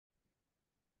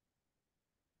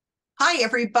Hi,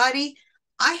 everybody.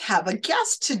 I have a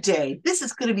guest today. This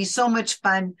is going to be so much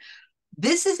fun.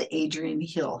 This is Adrienne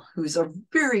Hill, who's a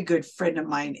very good friend of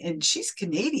mine, and she's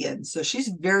Canadian, so she's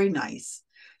very nice.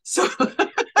 So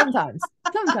Sometimes.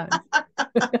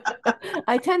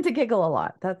 I tend to giggle a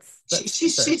lot. That's for sure.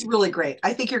 she's really great.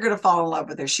 I think you're going to fall in love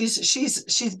with her.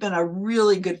 She's been a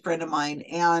really good friend of mine,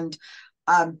 and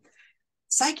um,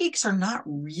 psychics are not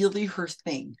really her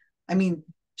thing. I mean,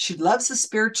 she loves the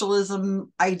spiritualism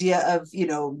idea of,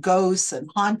 ghosts and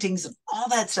hauntings and all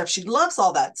that stuff. She loves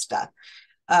all that stuff.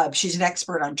 She's an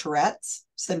expert on Tourette's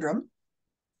syndrome.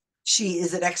 She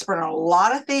is an expert on a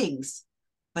lot of things,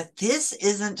 but this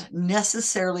isn't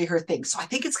necessarily her thing. So I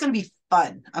think it's going to be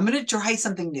fun. I'm going to try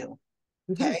something new.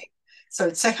 Mhm. Okay.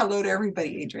 So say hello to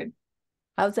everybody, Adrienne.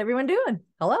 How's everyone doing?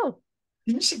 Hello.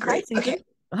 Isn't she Hi, great? Okay.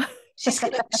 Susan. She's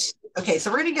going to, okay.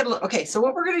 So we're going to get a little, okay. So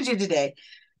what we're going to do today,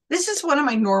 this is one of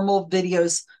my normal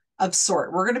videos of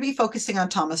sort. We're going to be focusing on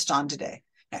Thomas John today.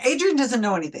 Now, Adrienne doesn't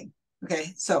know anything.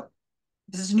 Okay. So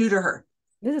this is new to her.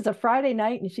 This is a Friday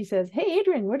night, and she says, "Hey,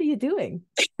 Adrienne, what are you doing?"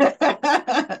 I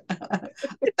thought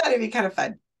it'd be kind of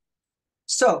fun.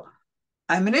 So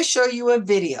I'm going to show you a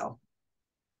video.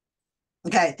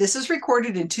 Okay. This is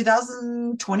recorded in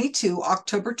 2022,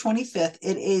 October 25th.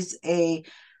 It is a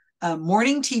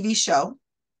morning TV show.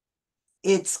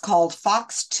 It's called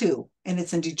Fox 2, and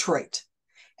it's in Detroit.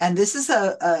 And this is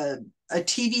a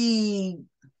TV,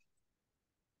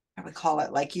 I would call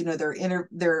it, like,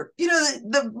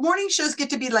 the morning shows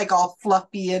get to be like all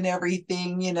fluffy and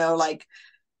everything, like,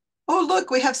 oh,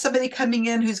 look, we have somebody coming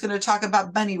in who's going to talk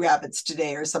about bunny rabbits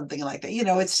today or something like that.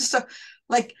 It's just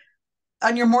like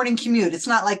on your morning commute. It's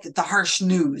not like the harsh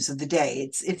news of the day.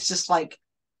 It's just like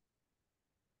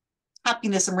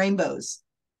happiness and rainbows.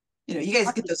 You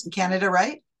guys get those in Canada,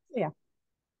 right? Yeah.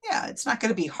 Yeah, it's not going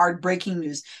to be hard breaking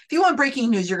news. If you want breaking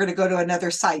news, you're going to go to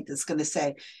another site that's going to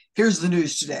say, here's the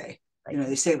news today. Right.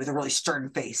 They say it with a really stern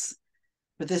face.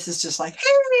 But this is just like,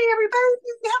 hey, everybody,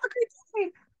 have a great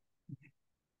day.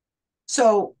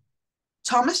 So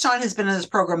Thomas John has been in this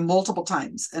program multiple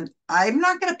times, and I'm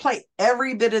not going to play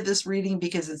every bit of this reading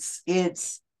because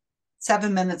it's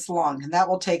 7 minutes long, and that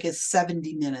will take us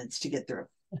 70 minutes to get through.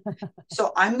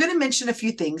 So I'm going to mention a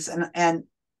few things, and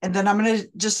then I'm going to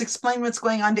just explain what's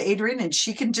going on to Adrienne, and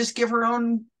she can just give her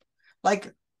own, like,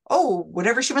 oh,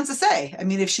 whatever she wants to say. I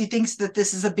mean, if she thinks that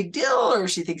this is a big deal or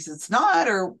she thinks it's not,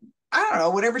 or I don't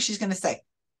know, whatever she's going to say.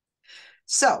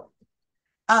 So,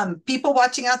 people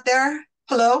watching out there,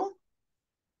 hello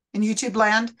in YouTube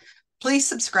land, please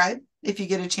subscribe if you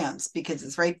get a chance because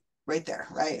it's right there,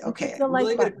 right? Okay. The like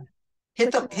Really good. button.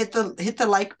 Hit the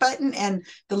like button and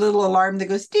the little alarm that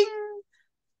goes ding.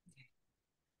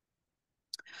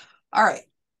 All right.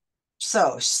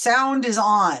 So sound is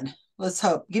on. Let's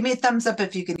hope. Give me a thumbs up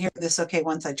if you can hear this okay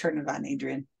once I turn it on,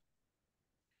 Adrienne.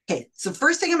 Okay, so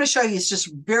first thing I'm going to show you is just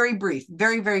very brief,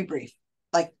 very, very brief,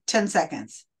 like 10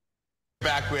 seconds.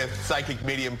 Back with psychic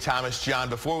medium Thomas John.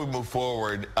 Before we move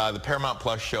forward, the Paramount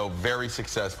Plus show, very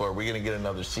successful. Are we going to get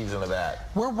another season of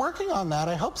that? We're working on that.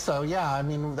 I hope so. Yeah. I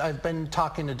mean, I've been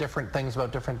talking to different things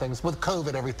about different things. With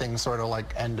COVID, everything sort of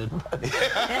like ended.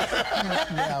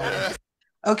 Yeah.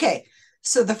 Okay.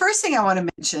 So the first thing I want to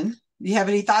mention, do you have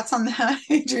any thoughts on that,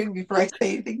 Adrienne, before I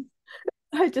say anything?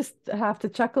 I just have to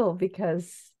chuckle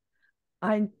because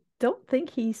I don't think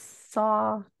he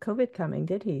saw COVID coming,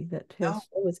 did he? That his show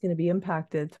was going to be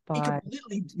impacted by. He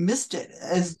completely missed it,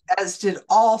 as did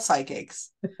all psychics.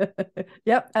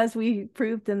 Yep, as we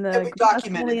proved in the we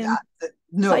documented that.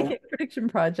 No. Psychic Prediction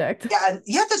Project.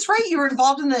 Yeah, that's right. You were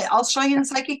involved in the Australian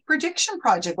Psychic Prediction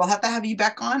Project. We'll have to have you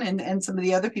back on, and some of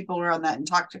the other people who are on that and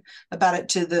talk about it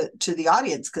to the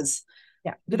audience because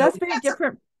but that's very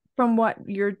different from what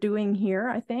you're doing here.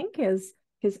 I think is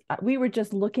because we were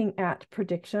just looking at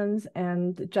predictions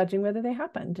and judging whether they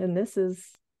happened, and this is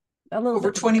a little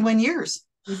over 21 years.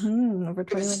 Over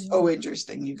 21 years. So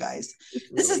interesting, you guys.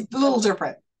 This is a little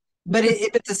different, but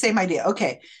it's the same idea.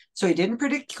 Okay, so he didn't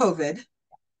predict COVID.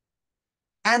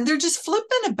 And they're just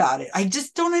flippant about it. I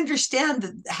just don't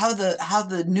understand how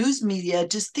the news media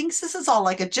just thinks this is all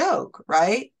like a joke,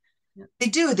 right? Yeah. They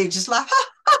do. They just laugh.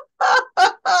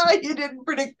 You didn't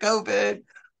predict COVID.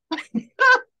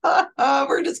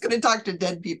 We're just going to talk to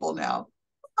dead people now.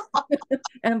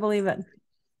 And believe it.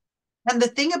 And the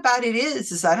thing about it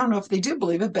is I don't know if they do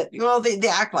believe it, but they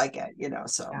act like it,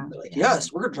 So I'm like,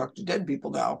 yes, we're going to talk to dead people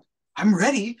now. I'm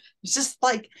ready. It's just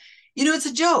like, it's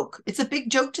a joke. It's a big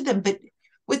joke to them, but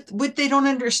what they don't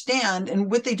understand and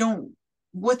what they don't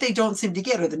seem to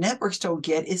get, or the networks don't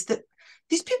get, is that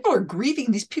these people are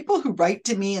grieving. These people who write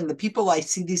to me and the people I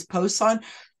see these posts on,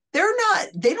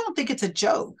 they don't think it's a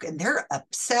joke, and they're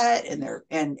upset,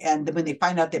 and when they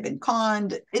find out they've been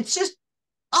conned, it's just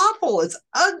awful. It's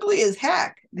ugly as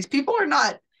heck. These people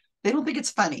they don't think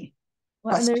it's funny.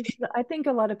 Well, and I think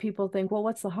a lot of people think, well,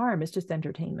 what's the harm? It's just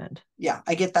entertainment. Yeah,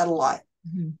 I get that a lot.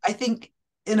 I think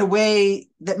in a way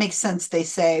that makes sense. They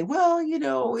say, well,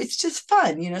 it's just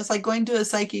fun. It's like going to a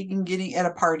psychic and getting at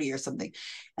a party or something.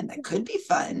 And that could be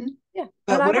fun. Yeah.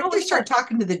 But whenever they start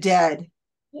talking to the dead.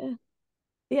 Yeah.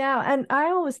 Yeah. And I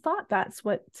always thought that's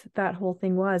what that whole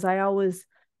thing was. I always,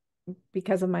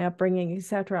 because of my upbringing,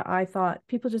 etc., I thought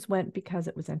people just went because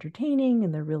it was entertaining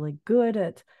and they're really good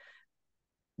at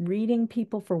reading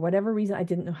people for whatever reason. I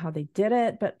didn't know how they did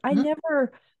it, but I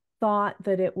never thought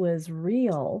that it was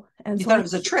real. And you so thought it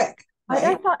was a trick,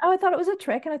 right? I thought it was a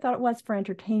trick, and I thought it was for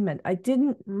entertainment. I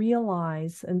didn't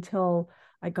realize until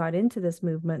I got into this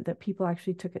movement that people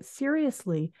actually took it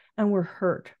seriously and were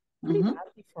hurt pretty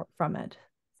badly from it.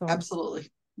 So absolutely.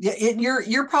 Yeah,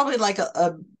 you're probably like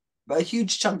a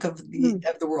huge chunk of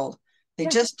the world. They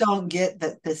just don't get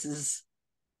that this is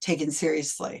taken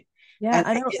seriously. Yeah,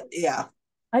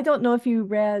 I don't know if you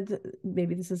read,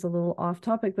 maybe this is a little off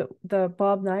topic, but the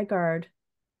Bob Nygaard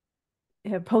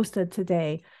have posted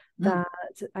today that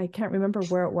I can't remember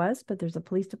where it was, but there's a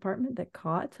police department that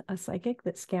caught a psychic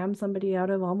that scammed somebody out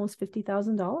of almost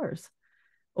 $50,000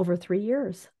 over 3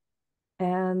 years.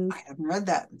 And I haven't read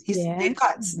that. They've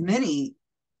got many.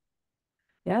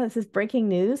 Yeah, this is breaking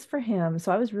news for him.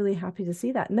 So I was really happy to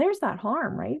see that. And there's that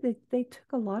harm, right? They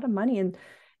took a lot of money, and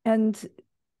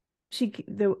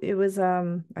it was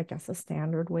I guess a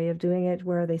standard way of doing it,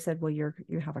 where they said, well, you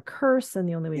have a curse, and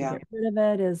the only way to get rid of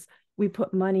it is we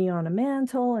put money on a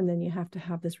mantle, and then you have to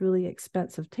have this really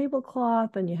expensive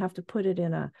tablecloth, and you have to put it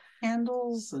in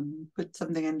candles and put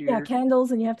something under your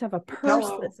candles, and you have to have a purse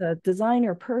pillow. That's a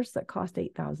designer purse that cost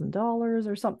 $8,000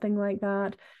 or something like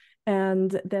that.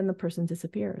 And then the person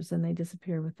disappears, and they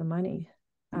disappear with the money.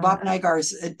 Bob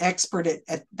Nygaard's an expert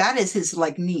at that. Is his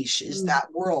like niche, is that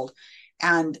world.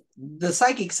 And the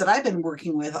psychics that I've been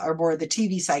working with are more the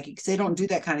TV psychics. They don't do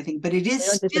that kind of thing, but it is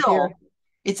still,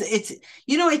 it's,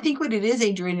 I think what it is,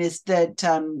 Adrienne, is that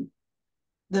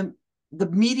the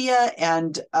media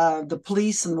and the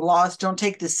police and the laws don't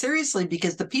take this seriously,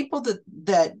 because the people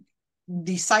that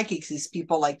these psychics, these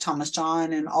people like Thomas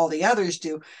John and all the others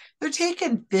do, they're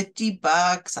taking $50,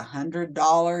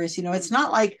 $100. It's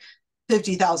not like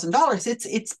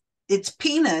 $50,000. It's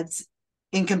peanuts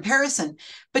in comparison.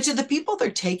 But to the people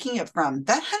they're taking it from,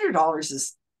 that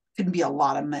 $100 can be a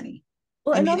lot of money.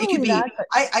 Well, and it could be,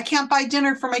 I can't buy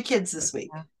dinner for my kids this week.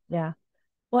 Yeah.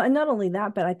 Well, and not only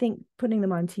that, but I think putting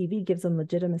them on TV gives them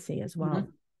legitimacy as well.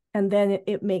 And then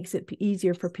it makes it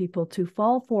easier for people to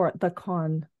fall for the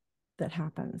con that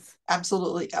happens.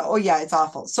 Absolutely. Oh yeah, it's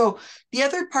awful. So the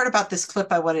other part about this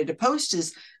clip I wanted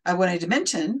to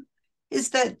mention is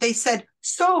that they said,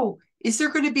 so is there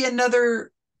going to be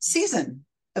another season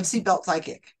of Seatbelt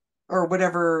Psychic, or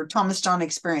whatever Thomas John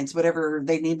Experience, whatever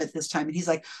they name it this time? And he's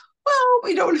like, well,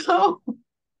 we don't know.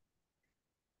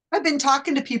 I've been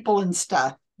talking to people and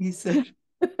stuff, he said.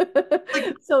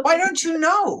 Like, so why don't you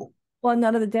know? Well,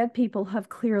 none of the dead people have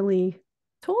clearly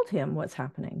told him what's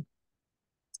happening.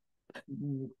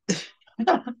 Well,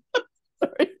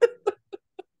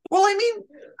 I mean,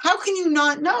 how can you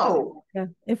not know? Yeah,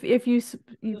 if you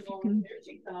can.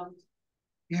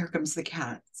 Here comes the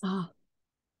cat. So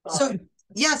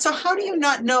how do you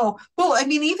not know? Well, I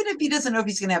mean, even if he doesn't know if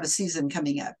he's going to have a season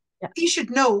coming up, he should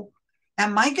know,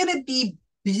 am I going to be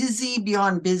busy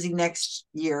beyond busy next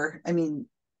year? I mean,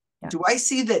 do I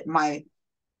see that my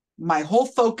whole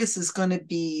focus is going to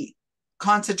be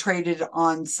concentrated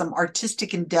on some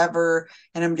artistic endeavor,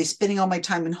 and I'm going to be spending all my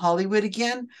time in Hollywood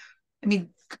again? I mean,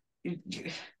 you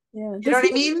know what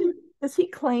I mean? Does he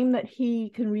claim that he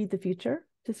can read the future?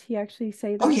 Does he actually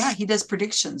say that? Oh yeah, he does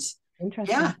predictions.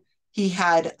 Interesting. Yeah, he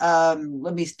had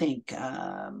let me think.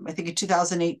 I think in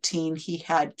 2018 he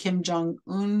had Kim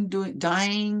Jong-un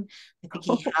dying. I think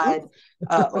he had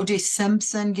O.J.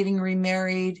 Simpson getting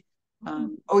remarried.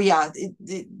 Oh yeah,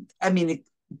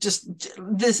 just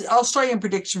this Australian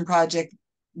prediction project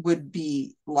would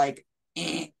be like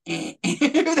he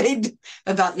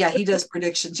does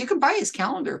predictions. You can buy his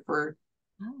calendar for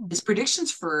his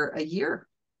predictions for a year.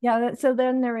 Yeah, so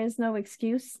then there is no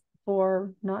excuse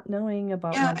for not knowing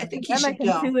about. Yeah, I think he should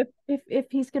know. If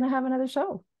he's going to have another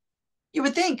show. You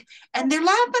would think, and they're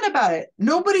laughing about it.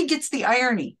 Nobody gets the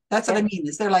irony. That's what I mean.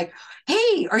 Is they're like,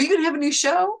 "Hey, are you going to have a new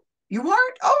show? You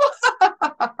aren't."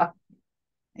 Oh,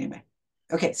 anyway.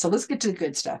 Okay, so let's get to the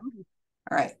good stuff.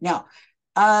 All right, now,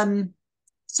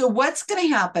 so what's going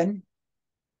to happen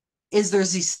is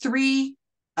there's these three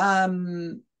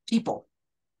people.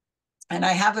 And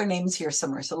I have their names here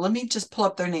somewhere. So let me just pull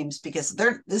up their names because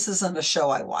this isn't a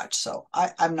show I watch. So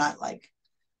I'm not like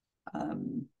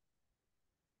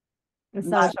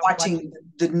not watching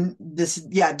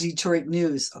Detroit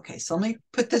news. Okay, so let me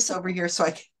put this over here so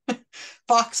I can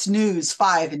Fox News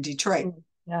 5 in Detroit.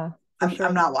 Yeah.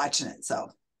 I'm not watching it. So,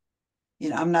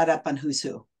 I'm not up on who's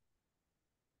who.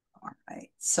 All right.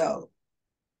 So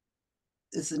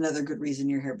this is another good reason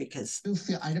you're here because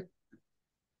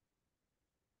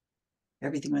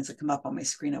everything wants to come up on my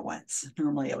screen at once.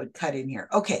 Normally I would cut in here.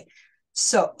 Okay.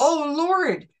 So, oh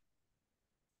Lord,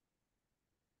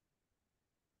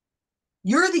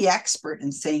 you're the expert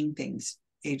in saying things,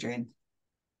 Adrienne.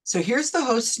 So here's the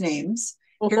host names.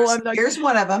 Here's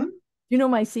one of them. You know,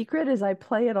 my secret is I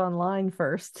play it online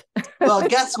first. Well,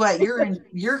 guess what?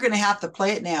 You're going to have to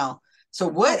play it now. So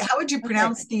how would you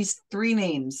pronounce these three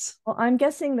names? Well, I'm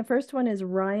guessing the first one is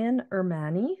Ryan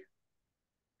Ermanni.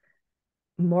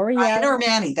 Ryan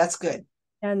Ermanni, that's good.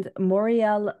 And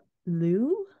Maurielle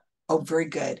Lue. Oh, very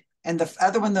good. And the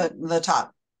other one, the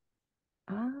top.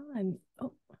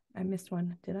 I missed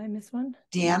one. Did I miss one?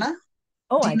 Deena?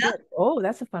 Oh, Deena? I did. Oh,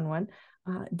 that's a fun one.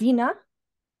 Deena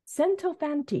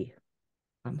Centofanti.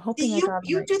 I'm hoping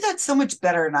you do that so much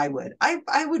better than I would.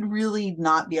 I would really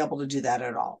not be able to do that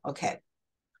at all. Okay.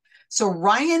 So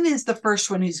Ryan is the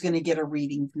first one who's going to get a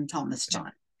reading from Thomas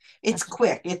John. It's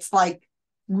quick. It's like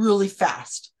really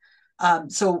fast.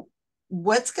 So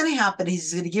what's going to happen is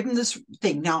he's going to give him this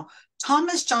thing. Now,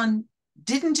 Thomas John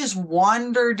didn't just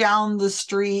wander down the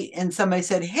street and somebody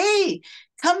said, hey,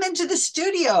 come into the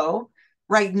studio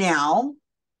right now.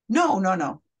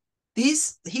 No.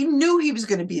 He knew he was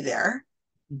going to be there.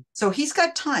 So he's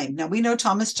got time. Now we know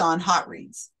Thomas John hot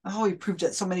reads. Oh, he proved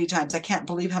it so many times. I can't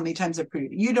believe how many times I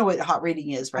proved it. You know what hot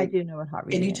reading is, right? I do know what hot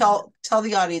reading is. Can you tell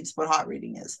the audience what hot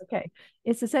reading is? Okay.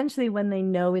 It's essentially when they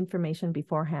know information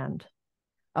beforehand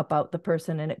about the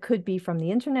person. And it could be from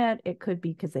the internet. It could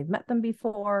be because they've met them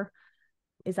before.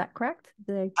 Is that correct?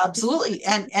 Absolutely.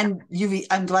 And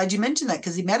I'm glad you mentioned that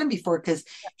because he met him all because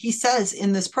he says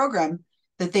in this program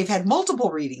that they've had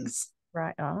multiple readings.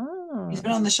 Right. Oh. He's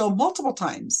been on the show multiple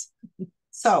times.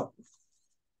 So,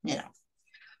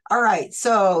 All right.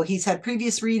 So he's had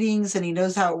previous readings and he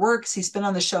knows how it works. He's been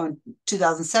on the show in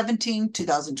 2017,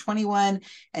 2021,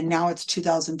 and now it's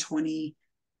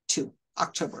 2022,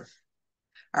 October.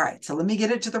 All right. So let me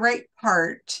get it to the right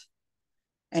part.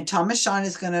 And Thomas John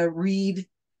is going to read.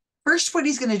 First, what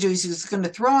he's going to do is he's going to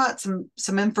throw out some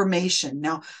information.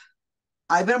 Now,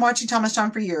 I've been watching Thomas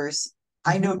John for years.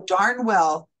 I know darn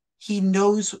well he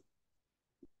knows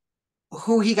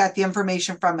who he got the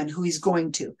information from and who he's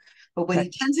going to. But what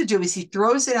he tends to do is he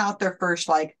throws it out there first,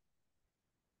 like,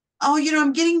 oh,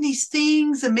 I'm getting these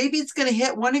things and maybe it's going to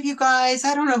hit one of you guys.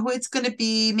 I don't know who it's going to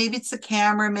be. Maybe it's the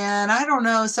cameraman. I don't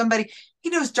know. Somebody. He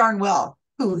knows darn well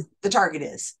who the target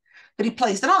is. But he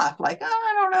plays it off like, oh,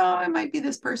 I don't know. It might be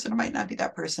this person. It might not be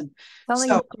that person.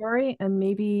 Telling a story and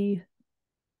maybe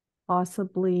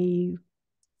possibly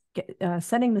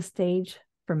setting the stage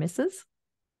for misses.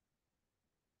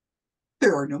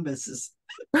 There are no misses.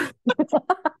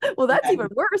 Well, that's even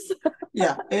worse.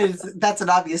 Yeah, that's an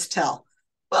obvious tell.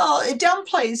 Well, it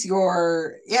downplays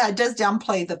it does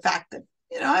downplay the fact that,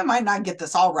 I might not get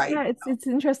this all right. Yeah, it's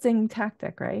an interesting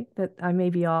tactic, right? That I may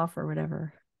be off or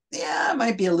whatever. Yeah, I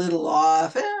might be a little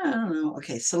off. I don't know.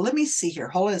 Okay, so let me see here.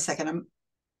 Hold on a second.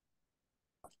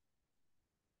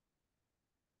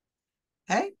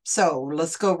 Okay, so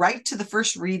let's go right to the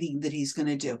first reading that he's going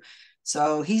to do.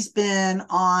 So he's been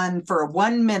on for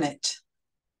 1 minute.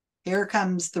 Here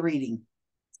comes the reading.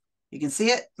 You can see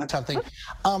it? Something.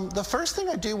 The first thing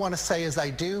I do want to say is I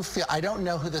don't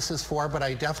know who this is for, but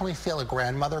I definitely feel a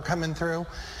grandmother coming through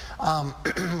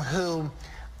who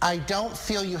I don't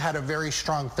feel you had a very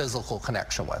strong physical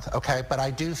connection with, okay? But I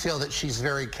do feel that she's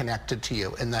very connected to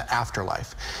you in the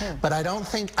afterlife. But I don't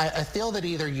think, I feel that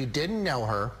either you didn't know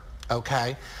her,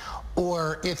 okay?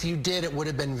 Or if you did, it would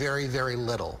have been very, very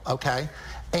little, okay?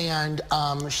 And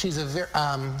she's a very,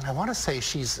 I want to say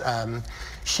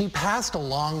she passed a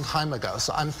long time ago.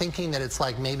 So I'm thinking that it's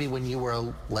like maybe when you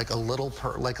were like a little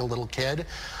kid.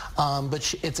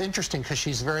 But it's interesting because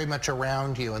she's very much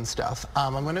around you and stuff.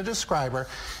 I'm going to describe her.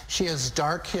 She has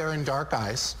dark hair and dark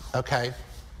eyes, okay?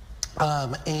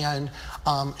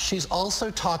 She's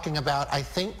also talking about, I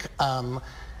think,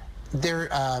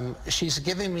 she's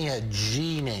giving me a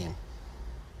G name.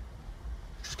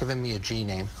 She's giving me a G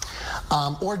name.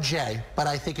 Or J, but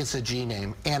I think it's a G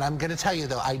name. And I'm going to tell you,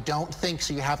 though, I don't think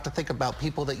so. You have to think about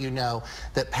people that you know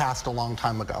that passed a long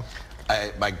time ago.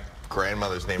 My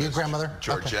grandmother's name is grandmother?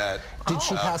 Georgette. Okay. Did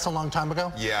she pass a long time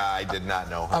ago? Yeah, I did not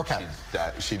know her. Okay.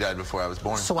 She died before I was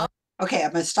born. So Okay,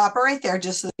 I'm going to stop it right there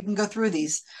just so we can go through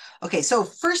these. Okay, so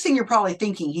first thing you're probably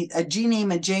thinking, a G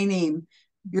name, a J name,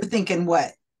 you're thinking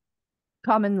what?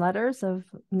 Common letters of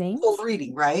names? Cold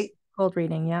reading, right? Cold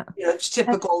reading, yeah. You know, it's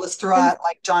typical. Let's throw out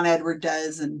like John Edward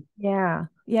does. And yeah.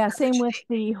 Same with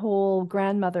the whole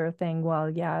grandmother thing. Well,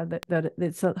 yeah, that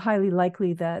it's highly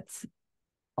likely that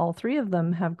all three of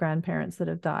them have grandparents that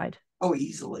have died. Oh,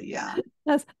 easily, yeah.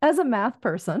 As a math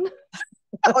person.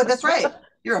 Oh, that's right.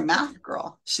 You're a math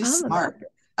girl. She's smart.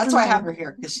 That's why I have her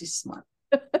here, because she's smart.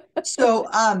 So,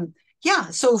 yeah.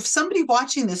 So if somebody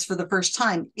watching this for the first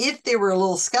time, if they were a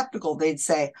little skeptical, they'd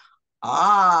say,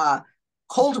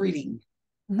 cold reading.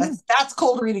 That's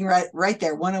cold reading right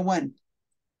there, 101.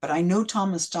 But I know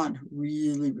Thomas John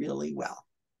really, really well.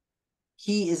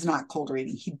 He is not cold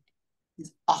reading. He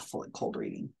is awful at cold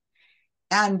reading.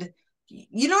 And,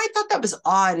 you know, I thought that was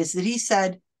odd, is that he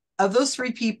said, of those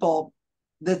three people,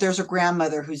 that there's a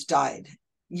grandmother who's died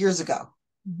years ago,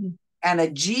 and a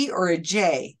G or a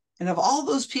J. And of all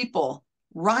those people,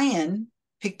 Ryan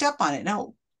picked up on it.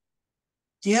 Now,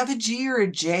 do you have a G or a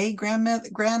J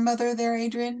grandmother there,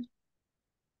 Adrienne?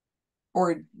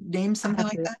 Or name something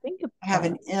like that? I have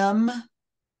an M.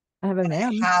 I have an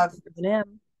M. I have an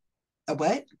M. A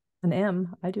what? An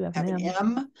M. I do have an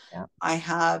M. Yeah. I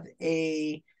have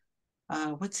a,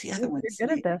 what's the other one? You're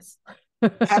good at this.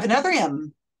 I have another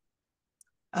M.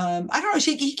 I don't know.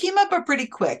 He came up pretty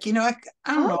quick. You know, I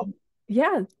don't know.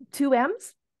 Yeah, 2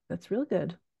 M's. That's real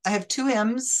good. I have 2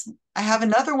 M's. I have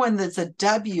another one that's a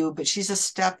W, but she's a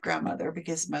step grandmother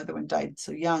because my other one died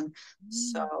so young.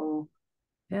 So,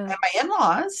 yeah. And my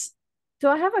in-laws. So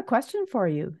I have a question for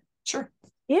you. Sure.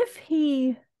 If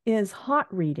he is hot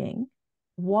reading,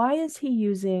 why is he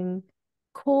using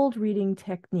cold reading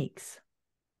techniques?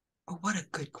 Oh, what a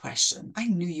good question. I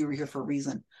knew you were here for a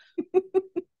reason.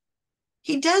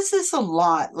 He does this a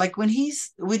lot. Like when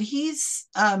he's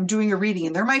doing a reading,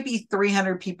 and there might be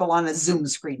 300 people on a Zoom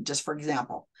screen, just for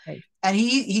example. Right. And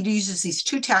he uses these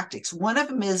 2 tactics. One of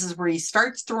them is where he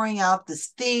starts throwing out this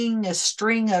thing, a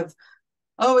string of,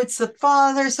 oh, it's the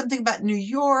father, something about New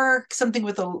York, something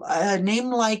with a name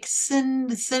like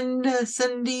Cindy,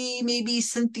 maybe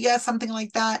Cynthia, something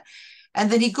like that. And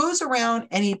then he goes around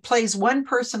and he plays one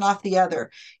person off the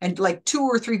other. And like 2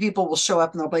 or 3 people will show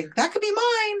up and they'll be like, that could be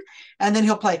mine. And then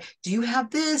he'll play, do you have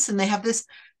this? And they have this.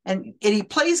 And he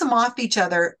plays them off each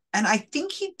other. And I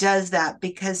think he does that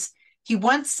because he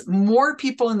wants more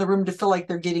people in the room to feel like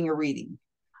they're getting a reading.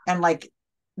 And like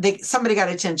somebody got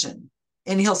attention.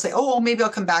 And he'll say, oh, maybe I'll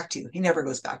come back to you. He never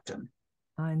goes back to him.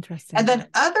 Oh, interesting. And then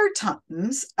other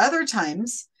times,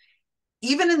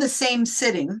 even in the same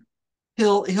sitting,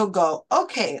 he'll go,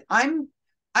 okay, I'm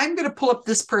going to pull up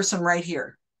this person right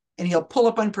here. And he'll pull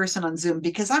up one person on Zoom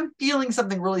because I'm feeling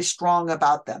something really strong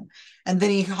about them. And then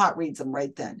he hot reads them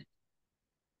right then.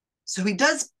 So he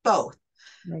does both.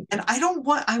 Right. And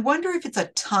I wonder if it's a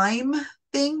time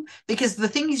thing, because the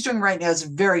thing he's doing right now is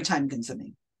very time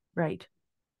consuming. Right.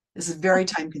 This is very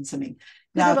time consuming.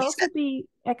 Could it also be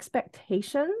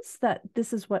expectations that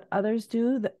this is what others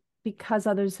do, that because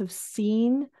others have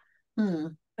seen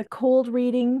the cold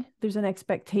reading, there's an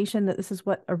expectation that this is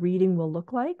what a reading will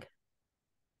look like?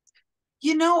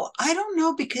 You know, I don't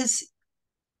know, because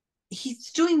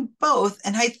he's doing both.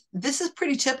 And this is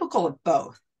pretty typical of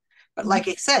both. But like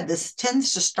I said, this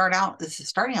is starting out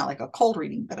like a cold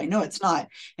reading, but I know it's not.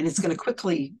 And it's going to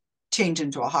quickly change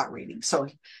into a hot reading. So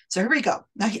here we go.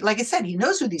 Now, like I said, he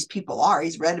knows who these people are.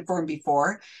 He's read it for him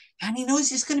before, and he knows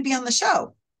he's going to be on the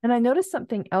show. And I noticed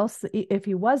something else that if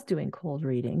he was doing cold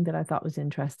reading that I thought was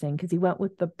interesting, because he went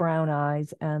with the brown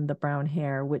eyes and the brown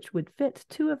hair, which would fit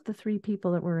 2 of the 3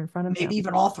 people that were in front of him. Maybe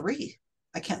even all 3.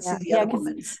 I can't see the other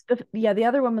woman's. The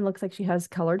other woman looks like she has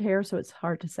colored hair, so it's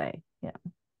hard to say. Yeah.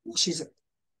 Well, she's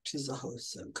a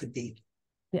host, so it could be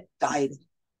dyed.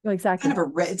 Well, exactly.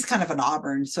 It's kind of an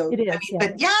auburn. So it is.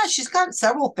 But yeah, she's got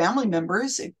several family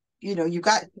members. You know, you've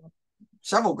got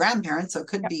several grandparents, so it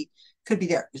could be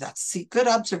there. Good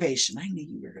observation. I knew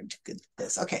you were going to do good at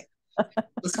this. Okay,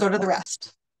 let's go to the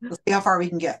rest. Let's see how far we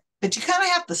can get. But you kind of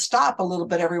have to stop a little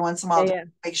bit every once in a while to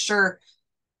make sure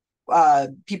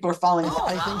people are following.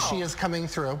 I think she is coming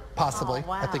through, possibly.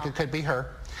 I think it could be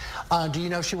her. Do you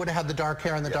know if she would have had the dark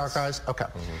hair and the dark eyes? Okay.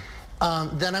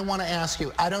 Then I want to ask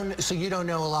you, so you don't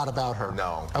know a lot about her?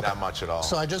 No, not much at all.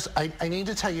 So I need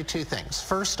to tell you 2 things.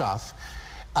 First off,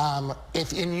 and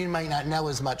you might not know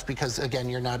as much because, again,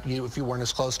 if you weren't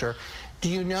as close to her, do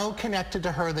you know, connected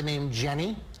to her, the name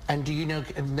Jenny? And do you know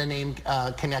the name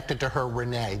connected to her,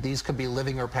 Renee? These could be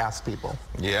living or past people.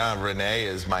 Yeah, Renee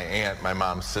is my aunt, my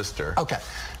mom's sister. Okay,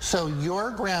 so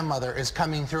your grandmother is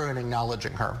coming through and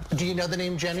acknowledging her. Do you know the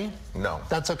name Jenny? No.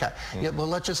 That's okay. Yeah, well,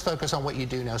 let's just focus on what you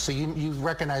do know. So you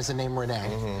recognize the name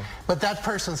Renee, but that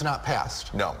person's not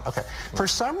passed? No. Okay. For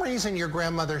some reason, your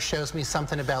grandmother shows me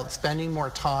something about spending more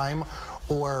time,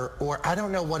 or I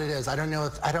don't know what it is. I don't know.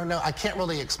 I can't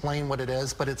really explain what it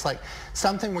is, but it's like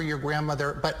something where your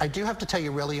grandmother, but I do have to tell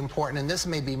you really important, and this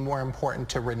may be more important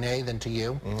to Renee than to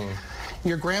you.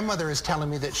 Your grandmother is telling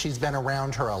me that she's been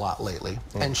around her a lot lately,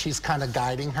 and she's kind of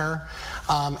guiding her.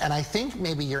 And I think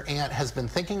maybe your aunt has been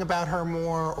thinking about her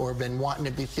more, or been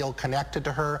wanting to feel connected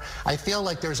to her. I feel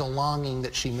like there's a longing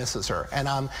that she misses her. And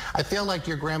I feel like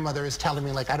your grandmother is telling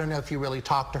me, like, I don't know if you really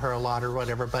talk to her a lot or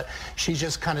whatever, but she's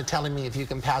just kind of telling me if you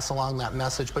can pass along that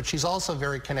message. But she's also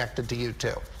very connected to you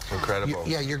too. Incredible.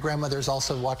 Yeah, your grandmother's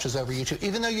also watches over you too.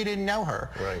 Even though you didn't know her,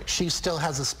 right, she still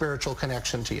has a spiritual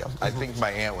connection to you. I think my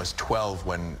aunt was 12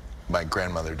 when my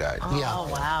grandmother died. Oh, yeah.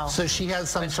 wow. So she has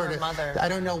some sort of, mother. I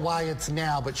don't know why it's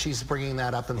now, but she's bringing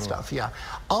that up and stuff, yeah.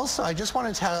 Also, I just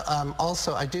wanted to,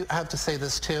 I have to say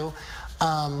this too.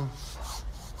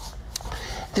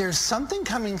 There's something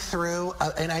coming through,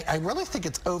 and I really think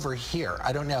it's over here.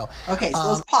 I don't know. Okay,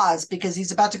 so let's pause because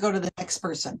he's about to go to the next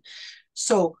person.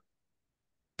 So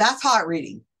that's hot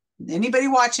reading. Anybody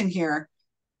watching here,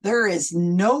 there is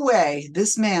no way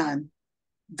this man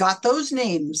got those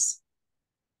names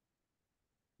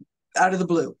out of the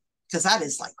blue, because that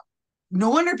is like, no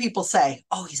wonder people say,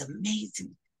 oh, he's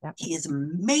amazing. Yep. He is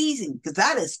amazing, because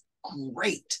that is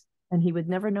great. And he would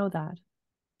never know that.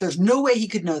 There's no way he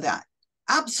could know that.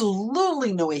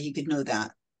 Absolutely no way he could know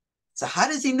that. So how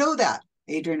does he know that?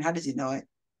 Adrienne, how does he know it?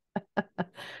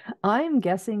 I'm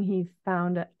guessing he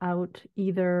found out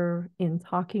either in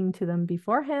talking to them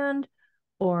beforehand,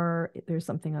 or there's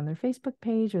something on their Facebook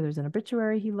page, or there's an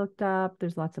obituary he looked up.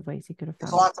 There's lots of ways he could have found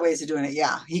it. There's lots of ways of doing it.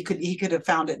 Yeah, he could have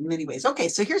found it in many ways. Okay,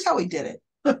 so here's how he did it.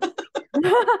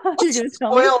 You're gonna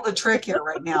Spoil the trick here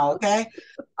right now, okay?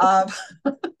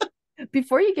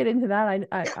 Before you get into that,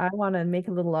 I want to make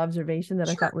a little observation that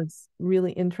I thought was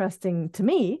really interesting to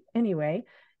me. Anyway,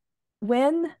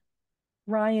 when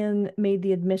Ryan made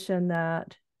the admission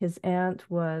that his aunt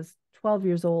was 12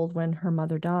 years old when her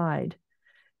mother died,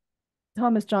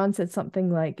 Thomas John said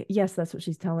something like, yes, that's what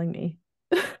she's telling me.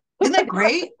 Isn't that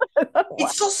great?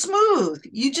 It's so smooth.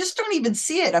 You just don't even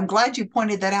see it. I'm glad you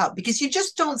pointed that out, because you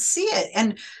just don't see it.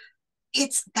 And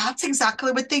that's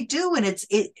exactly what they do. And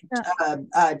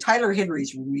Tyler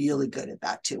Henry's really good at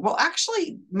that too. Well,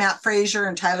 actually, Matt Fraser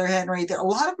and Tyler Henry, a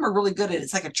lot of them are really good at it.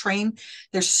 It's like a train.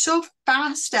 They're so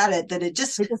fast at it that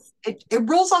it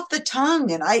rolls off the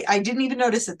tongue. And I didn't even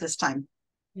notice it this time.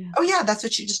 Yeah. Oh yeah, that's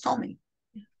what she just told me.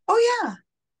 Yeah. Oh yeah.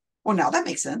 Well, now that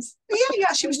makes sense.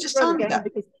 Yeah, she was just telling me that.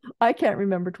 I can't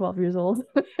remember 12 years old.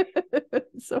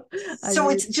 so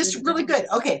it's just really good.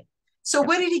 Okay. So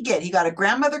what did he get? He got a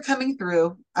grandmother coming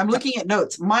through. I'm looking at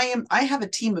notes. I have a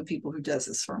team of people who does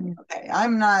this for me. Okay.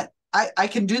 I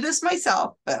can do this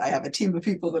myself, but I have a team of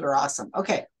people that are awesome.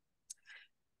 Okay.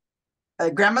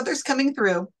 A grandmother's coming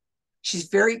through. She's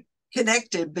very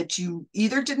connected, but you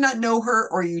either did not know her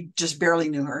or you just barely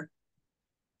knew her.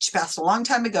 She passed a long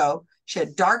time ago. She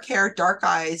had dark hair, dark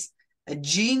eyes, a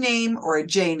G name or a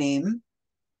J name.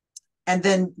 And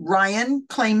then Ryan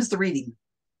claims the reading.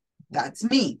 That's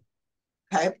me.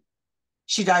 Okay.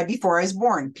 She died before I was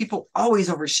born. People always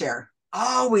overshare,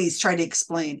 always try to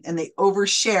explain, and they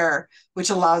overshare, which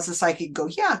allows the psychic to go,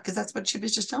 yeah, because that's what she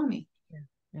was just telling me.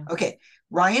 Yeah. Okay.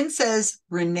 Ryan says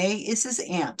Renee is his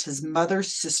aunt, his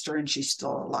mother's sister, and she's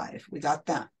still alive. We got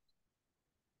that.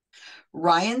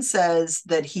 Ryan says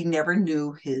that he never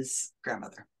knew his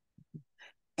grandmother.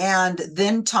 And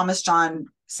then Thomas John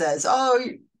says, oh,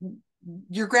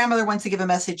 your grandmother wants to give a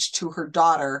message to her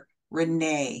daughter,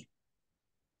 Renee,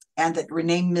 and that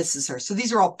Renee misses her. So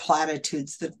these are all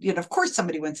platitudes that, of course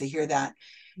somebody wants to hear that.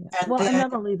 Yeah. And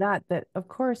not only that of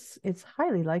course it's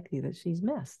highly likely that she's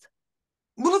missed.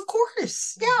 Well, of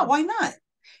course. Yeah, why not?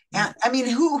 And I mean,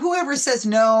 whoever says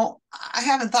no, I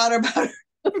haven't thought about her.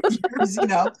 Years,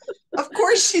 of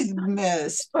course she's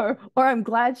missed, or I'm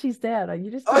glad she's dead. You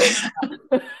just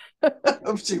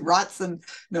she rots and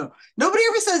nobody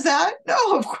ever says that.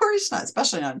 No, of course not,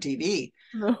 especially on TV.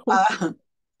 No.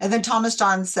 And then Thomas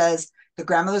John says the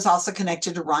grandmother's also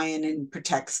connected to Ryan and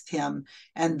protects him,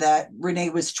 and that Renee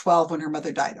was 12 when her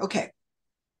mother died. Okay,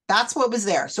 that's what was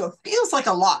there. So it feels like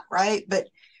a lot, right? But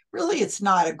really it's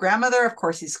not. A grandmother, of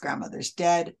course his grandmother's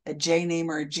dead. A J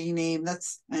name or a G name,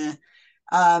 that's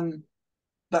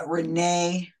but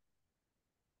Renee.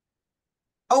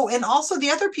 Oh, and also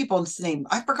the other people's name.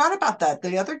 I forgot about that.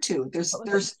 The other two. There's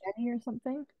Jenny or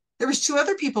something. There was two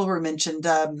other people who were mentioned.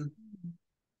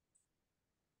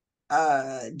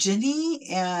 Jenny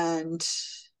and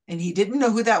he didn't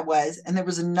know who that was. And there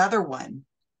was another one.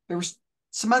 There was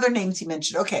some other names he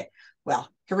mentioned. Okay, well,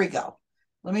 here we go.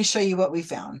 Let me show you what we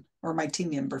found, or my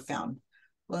team member found.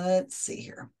 Let's see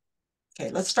here. Okay,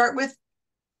 let's start with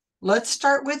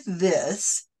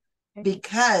this,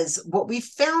 because what we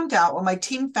found out, what my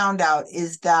team found out,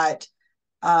 is that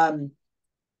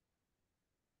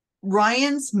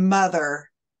Ryan's mother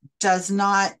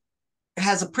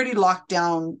has a pretty locked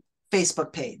down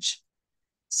Facebook page.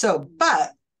 So,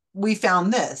 but we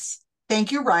found this.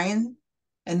 Thank you, Ryan.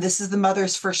 And this is the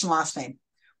mother's first and last name.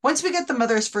 Once we get the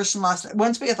mother's first and last,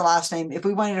 once we get the last name, if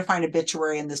we wanted to find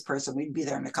obituary in this person, we'd be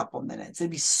there in a couple of minutes. It'd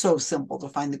be so simple to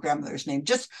find the grandmother's name.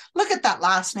 Just look at that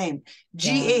last name,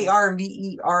 Garverick.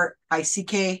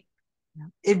 Yeah.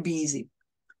 It'd be easy.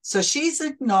 So she's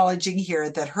acknowledging here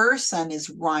that her son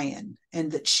is Ryan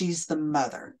and that she's the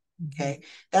mother. Okay.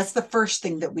 That's the first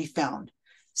thing that we found.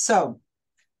 So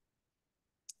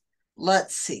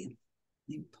let's see.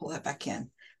 Let me pull that back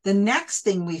in. The next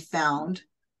thing we found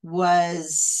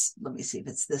was, let me see if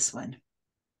it's this one.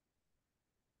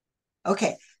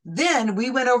 Okay. Then we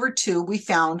went over to, we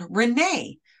found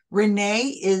Renee.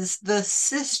 Renee is the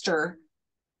sister.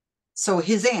 So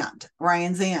his aunt,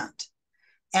 Ryan's aunt.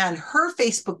 And her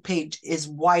Facebook page is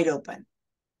wide open,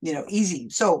 easy.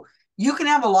 So you can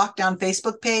have a lockdown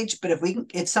Facebook page, but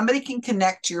if somebody can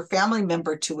connect your family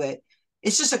member to it,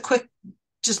 it's just a quick,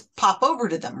 just pop over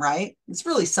to them, right? It's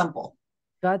really simple.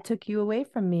 God took you away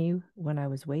from me when I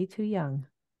was way too young.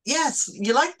 Yes,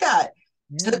 you like that.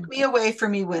 Yeah. Took me away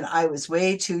from me when I was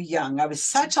way too young. I was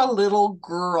such a little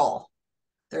girl.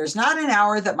 There's not an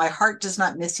hour that my heart does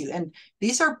not miss you. And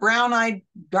these are brown-eyed,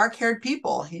 dark-haired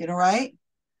people, right?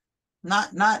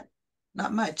 Not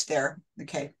much there.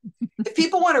 Okay. If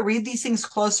people want to read these things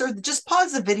closer, just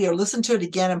pause the video, listen to it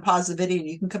again and pause the video, and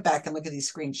you can come back and look at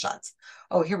these screenshots.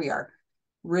 Oh, here we are.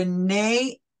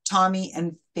 Renee, Tommy,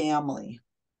 and family.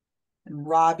 And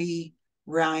Robbie,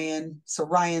 Ryan. So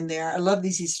Ryan there. I love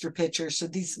these Easter pictures. So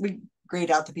we grade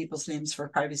out the people's names for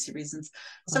privacy reasons.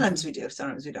 Sometimes we do,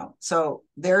 sometimes we don't. So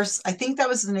I think that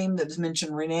was the name that was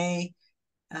mentioned, Renee.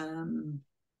 I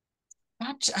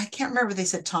can't remember if they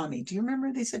said Tommy. Do you remember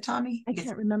if they said Tommy? I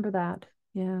can't remember that.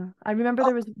 Yeah. I remember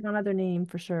there was one other name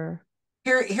for sure.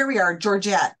 Here we are,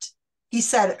 Georgette. He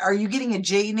said, are you getting a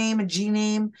J name, a G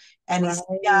name? And he said,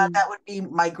 yeah, that would be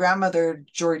my grandmother,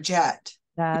 Georgette.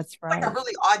 That's right. Like a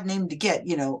really odd name to get,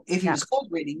 if he was cold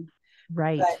reading.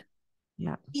 Right. But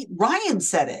yeah. Ryan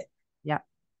said it. Yeah.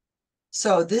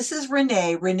 So this is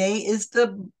Renee. Renee is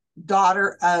the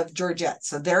daughter of Georgette.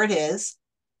 So there it is.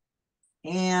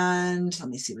 And let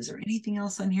me see, was there anything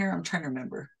else on here? I'm trying to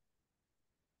remember.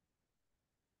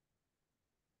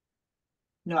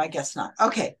 No, I guess not.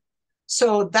 Okay.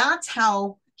 So that's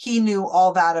how he knew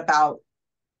all that about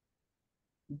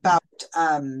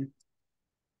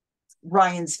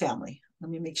Ryan's family. Let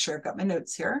me make sure I've got my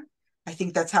notes here. I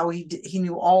think that's how he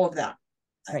knew all of that.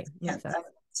 Right. Yeah.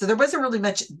 So there wasn't really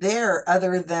much there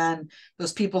other than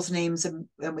those people's names, and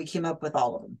we came up with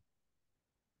all of them.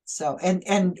 So,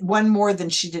 and one more than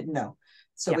she didn't know.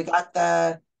 So we got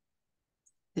the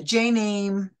J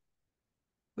name,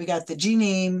 we got the G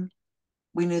name.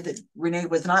 We knew that Renee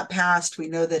was not passed. We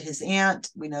know that his aunt,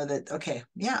 we know that, okay.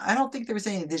 Yeah. I don't think there was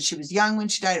anything that she was young when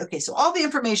she died. Okay. So all the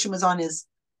information was on his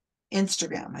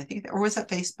Instagram, I think, or was that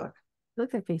Facebook? It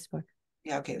looked like Facebook.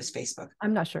 Yeah. Okay. It was Facebook.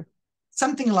 I'm not sure.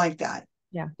 Something like that.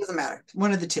 Yeah. Doesn't matter.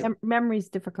 One of the two. Memory's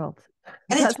difficult.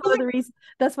 And that's one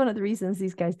of the reasons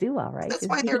these guys do well, right? That's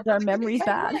why our memory's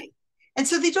bad. Right. And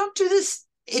so they don't do this.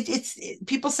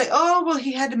 People say, oh, well,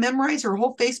 he had to memorize her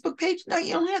whole Facebook page. No,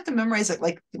 you only have to memorize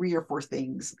like 3 or 4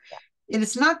 things. Yeah. And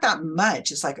it's not that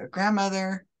much. It's like a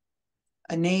grandmother,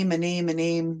 a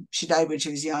name. She died when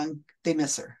she was young. They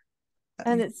miss her.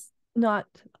 And it's not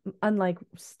unlike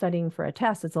studying for a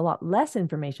test. It's a lot less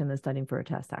information than studying for a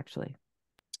test, actually.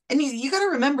 And you got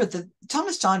to remember that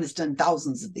Thomas John has done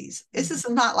thousands of these. This is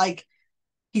not like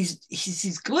he's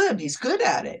glib. He's good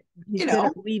at it. He's good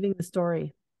at weaving the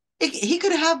story. He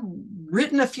could have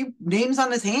written a few names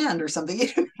on his hand or something.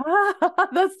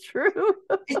 That's true.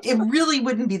 It really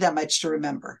wouldn't be that much to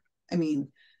remember. I mean,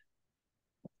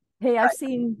 hey, I've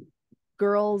seen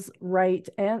girls write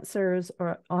answers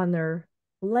on their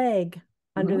leg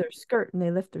under their skirt, and they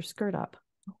lift their skirt up.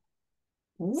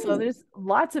 Ooh. So there's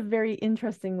lots of very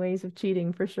interesting ways of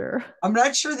cheating for sure. I'm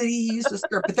not sure that he used a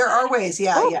skirt, but there are ways.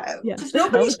 Yeah. Because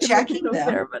nobody's checking them.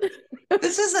 There, but...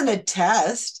 This isn't a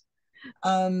test.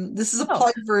 This is a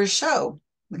plug for a show.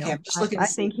 Okay, No, I'm just looking to I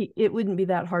see. think it wouldn't be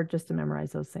that hard just to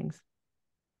memorize those things.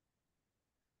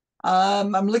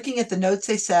 I'm looking at the notes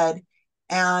they said,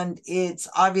 and it's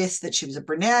obvious that she was a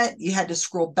brunette. You had to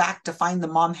scroll back to find the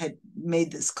mom had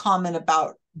made this comment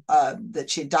about that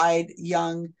she died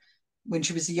young when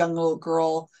she was a young little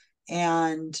girl.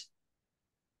 And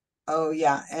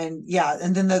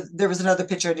and then there was another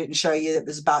picture I didn't show you that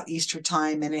was about Easter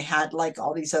time, and it had like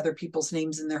all these other people's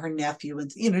names in there, her nephew,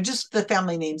 and just the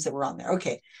family names that were on there.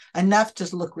 Okay, enough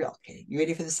to look real. Okay, you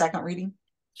ready for the second reading?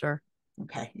 Sure.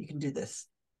 Okay, you can do this.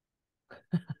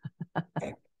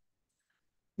 Okay.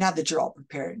 Now that you're all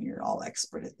prepared and you're all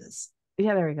expert at this.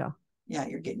 Yeah, there we go. Yeah,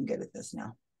 you're getting good at this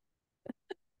now.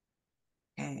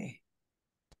 Okay.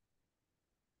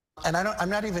 And I'm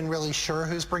not even really sure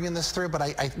who's bringing this through, but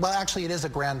well, actually, it is a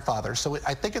grandfather, so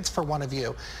I think it's for one of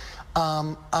you.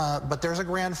 But there's a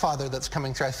grandfather that's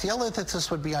coming through. I feel that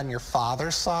this would be on your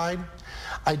father's side.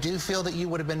 I do feel that you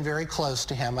would have been very close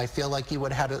to him. I feel like you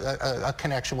would have had a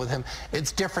connection with him.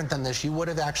 It's different than this. You would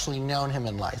have actually known him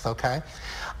in life, okay?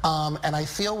 And I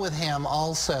feel with him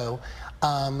also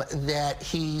that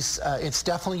it's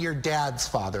definitely your dad's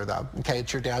father, though. Okay,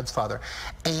 it's your dad's father.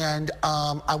 And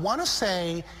I want to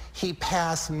say he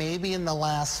passed maybe in the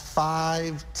last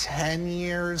 5-10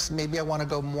 years. Maybe I want to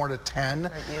go more to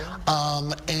 10.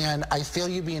 And I feel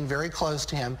you being very close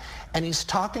to him. And he's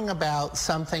talking about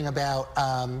something about,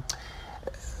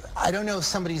 I don't know if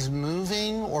somebody's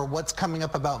moving or what's coming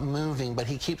up about moving, but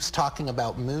he keeps talking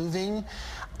about moving.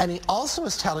 And he also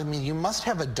is telling me you must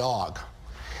have a dog.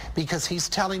 Because he's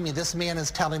telling me, this man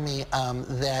is telling me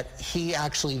that he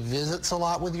actually visits a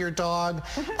lot with your dog,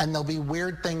 and there'll be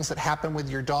weird things that happen with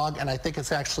your dog, and I think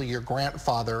it's actually your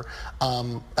grandfather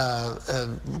kind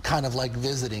of like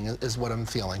visiting is what I'm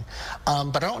feeling.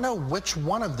 But I don't know which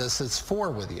one of this is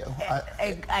for with you.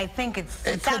 I think it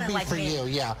could be like for me. you,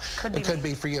 yeah. It could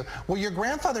be for you. Well, your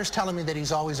grandfather's telling me that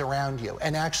he's always around you,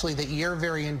 and actually that you're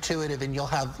very intuitive and you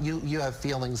have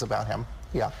feelings about him.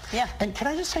 Yeah. Yeah. And can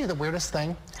I just tell you the weirdest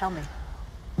thing? Tell me.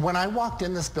 When I walked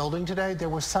in this building today, there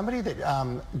was somebody that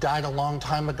died a long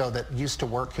time ago that used to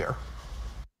work here.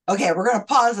 Okay, we're going to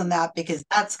pause on that because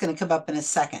that's going to come up in a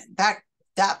second. That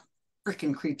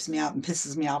freaking creeps me out and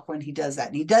pisses me off when he does that.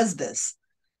 And he does this.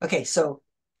 Okay, so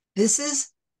this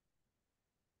is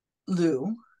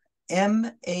Lue,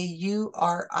 Maurielle.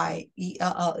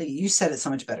 You said it so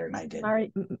much better than I did.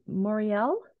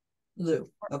 Maurielle? Lue.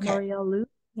 Okay. Maurielle Lue?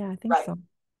 Yeah, I think so.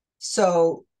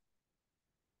 So,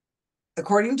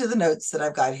 according to the notes that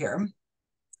I've got here,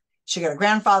 she got a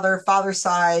grandfather, father's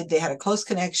side. They had a close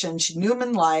connection. She knew him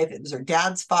in life. It was her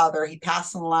dad's father. He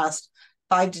passed in the last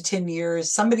 5 to 10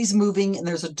 years. Somebody's moving and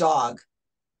there's a dog.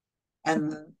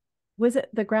 And was it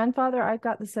the grandfather? I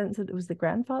got the sense that it was the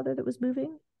grandfather that was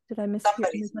moving. Did I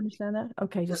misunderstand that?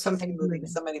 Okay, just something moving.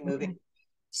 Somebody moving. Okay.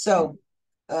 So,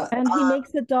 and he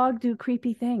makes the dog do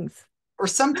creepy things. Or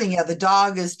something. Yeah, the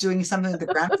dog is doing something with the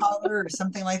grandfather or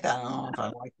something like that. I don't know if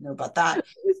I'd like to know about that.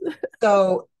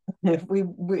 So if we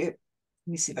let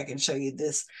me see if I can show you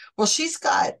this. Well, she's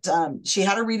got she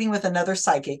had a reading with another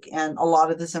psychic, and a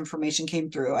lot of this information came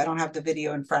through. I don't have the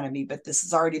video in front of me, but this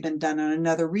has already been done on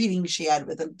another reading she had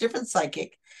with a different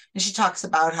psychic, and she talks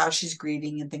about how she's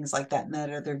grieving and things like that in that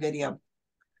other video.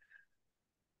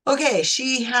 Okay,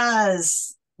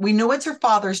 we know it's her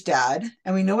father's dad,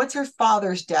 and we know it's her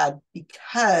father's dad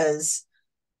because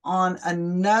on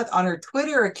her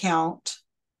Twitter account,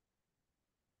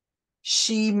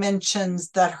 she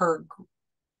mentions that her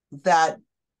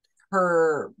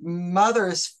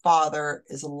mother's father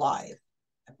is alive.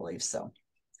 I believe so.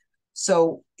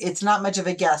 So it's not much of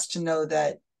a guess to know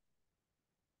that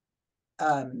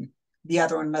the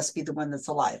other one must be the one that's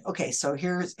alive. Okay, so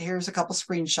here's a couple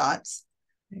screenshots.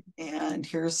 And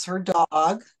here's her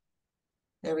dog.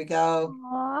 There we go.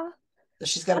 Aww. So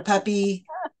she's got a puppy.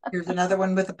 Here's another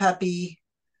one with a puppy.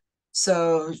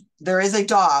 So there is a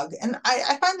dog. And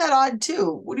I find that odd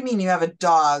too. What do you mean you have a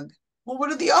dog? Well, what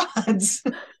are the odds?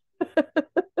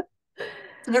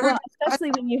 Well,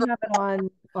 especially when you have it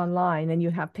online and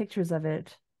you have pictures of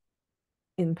it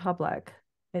in public.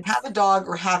 Have a dog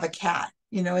or have a cat.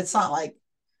 It's not like,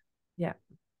 yeah.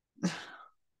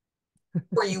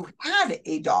 or you had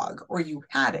a dog or you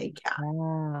had a cat.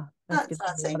 That's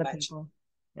not saying much.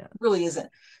 Yeah. It really isn't.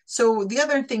 So the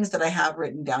other things that I have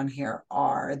written down here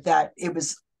are that it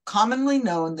was commonly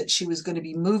known that she was going to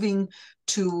be moving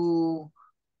to,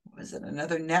 was it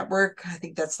another network? I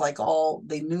think that's like all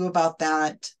they knew about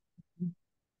that.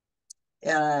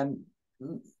 I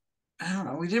don't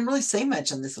know. We didn't really say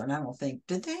much on this one, I don't think.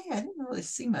 Did they? I didn't really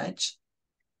see much.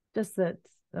 Just that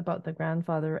about the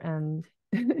grandfather and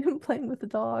playing with the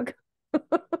dog.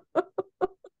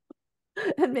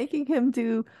 and making him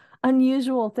do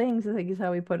unusual things, I think is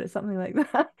how we put it, something like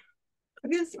that.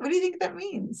 What do you think that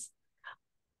means?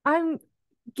 I'm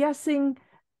guessing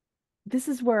this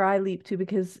is where I leap to,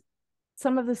 because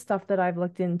some of the stuff that I've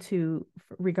looked into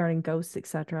regarding ghosts,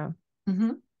 etc.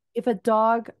 Mm-hmm. If a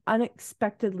dog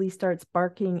unexpectedly starts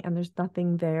barking and there's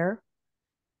nothing there,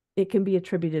 it can be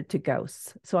attributed to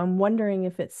ghosts. So I'm wondering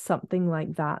if it's something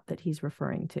like that he's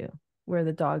referring to, where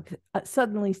the dog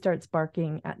suddenly starts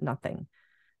barking at nothing.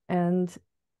 And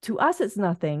to us, it's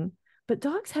nothing, but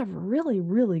dogs have really,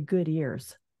 really good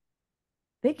ears.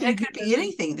 They can. It could be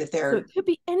anything that they're. So it could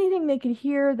be anything they can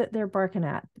hear that they're barking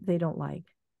at they don't like.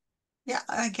 Yeah,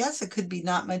 I guess it could be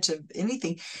not much of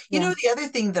anything. You know, the other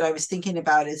thing that I was thinking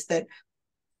about is that,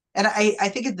 and I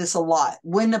think of this a lot,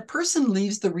 when a person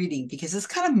leaves the reading, because it's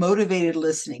kind of motivated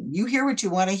listening, you hear what you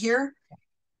want to hear.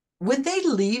 When they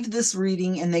leave this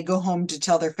reading and they go home to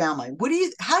tell their family,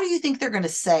 how do you think they're going to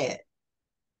say it?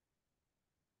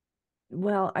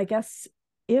 Well, I guess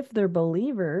if they're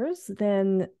believers,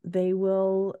 then they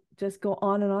will just go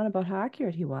on and on about how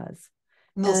accurate he was.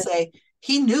 And they'll say,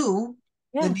 he knew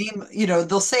the name,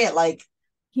 they'll say it like,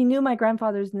 he knew my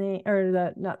grandfather's name,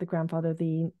 or not the grandfather,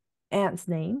 the aunt's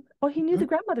name. Oh, he knew the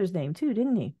grandmother's name too,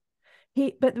 didn't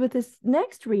he? But with this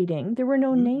next reading, there were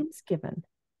no names given.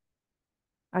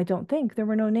 I don't think there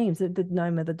were no names. The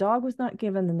name of the dog was not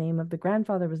given. The name of the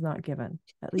grandfather was not given.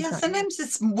 At least sometimes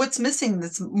it's what's missing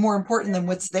that's more important than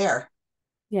what's there.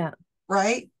 Yeah.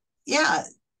 Right? Yeah.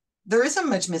 There isn't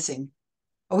much missing.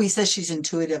 Oh, he says she's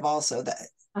intuitive also. That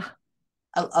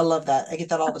I love that. I get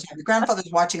that all the time. The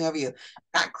grandfather's watching over you.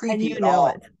 Not creepy at all.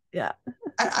 It. Yeah.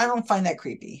 I don't find that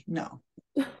creepy. No.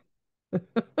 When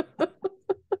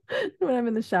I'm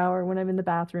in the shower, when I'm in the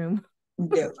bathroom.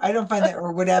 No, I don't find that,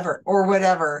 or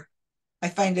whatever. I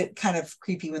find it kind of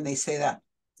creepy when they say that.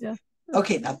 Yeah.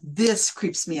 Okay, now this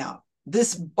creeps me out.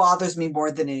 This bothers me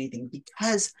more than anything,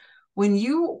 because when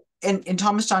you, and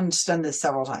Thomas John's done this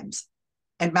several times,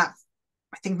 and I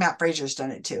think Matt Fraser's done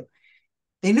it too.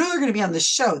 They know they're going to be on the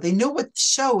show. They know what the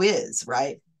show is,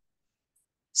 right?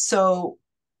 So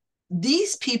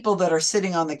these people that are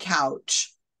sitting on the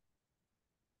couch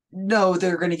know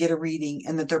they're going to get a reading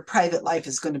and that their private life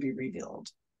is going to be revealed.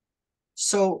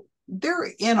 So they're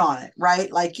in on it,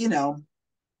 right? Like, they know.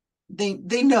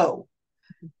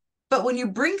 But when you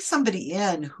bring somebody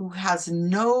in who has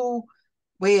no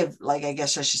way of, like, I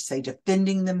guess I should say,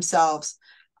 defending themselves,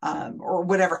 or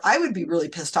whatever, I would be really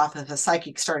pissed off if a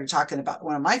psychic started talking about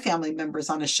one of my family members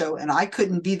on a show and I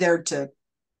couldn't be there to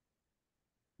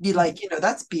be like,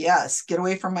 that's BS. Get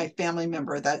away from my family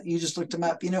member that you just looked him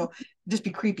up, just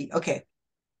be creepy. Okay.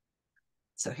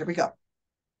 So here we go.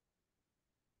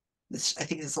 I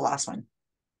think this is the last one.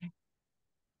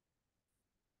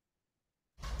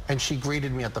 And she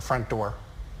greeted me at the front door.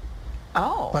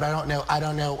 Oh. But I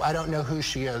don't know who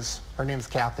she is. Her name's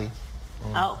Kathy.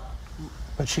 Oh.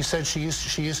 But she said she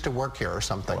used to work here or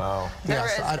something. Wow.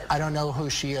 Yes, I don't know who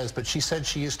she is, but she said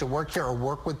she used to work here or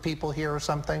work with people here or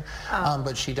something. Oh.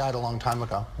 But she died a long time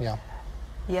ago. Yeah.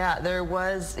 Yeah, there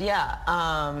was. Yeah.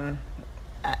 I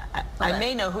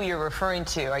may know who you're referring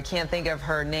to. I can't think of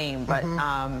her name, but.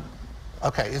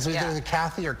 Okay, it's either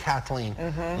Kathy or Kathleen,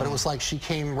 but it was like she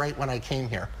came right when I came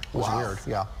here. It was weird.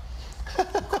 Yeah.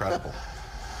 Incredible.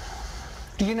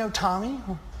 Do you know Tommy?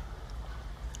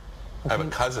 I have a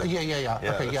cousin. Yeah.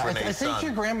 Okay, yeah. I think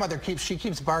your grandmother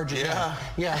keeps barging in.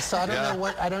 Yeah, so I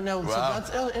don't know. Wow.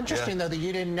 So that's interesting, though, that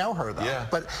you didn't know her, though. Yeah.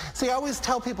 But, see, I always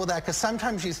tell people that, because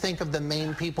sometimes you think of the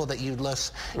main people that you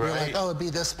list. You're like, oh, it'd be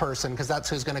this person, because that's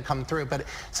who's going to come through. But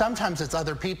sometimes it's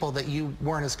other people that you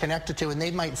weren't as connected to, and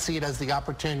they might see it as the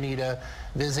opportunity to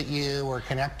visit you or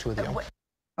connect with you.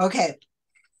 Okay.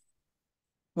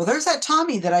 Well, there's that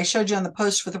Tommy that I showed you on the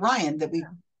post with Ryan that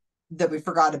we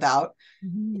forgot about.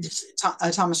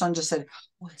 Thomas John just said,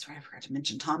 "Oh, that's right, I forgot to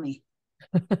mention Tommy."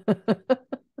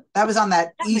 That was on that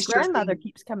Easter. Grandmother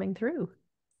keeps coming through.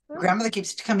 Grandmother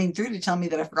keeps coming through to tell me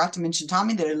that I forgot to mention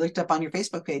Tommy that I looked up on your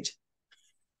Facebook page.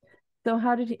 So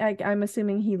how did he? I'm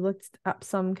assuming he looked up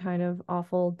some kind of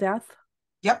awful death.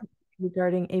 Yep.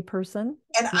 Regarding a person.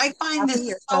 And I find this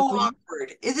so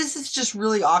awkward. This is just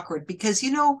really awkward because,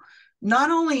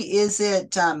 not only is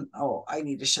it, I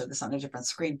need to show this on a different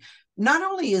screen. Not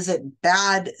only is it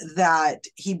bad that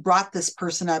he brought this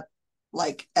person up,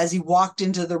 like as he walked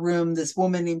into the room, this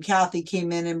woman named Kathy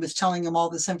came in and was telling him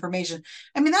all this information.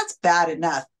 I mean, that's bad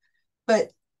enough, but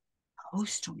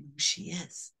host don't know who she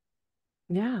is.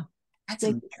 Yeah.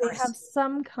 They have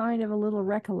some kind of a little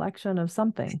recollection of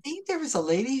something. I think there was a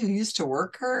lady who used to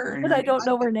work her. But I don't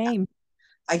know her name.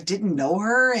 I didn't know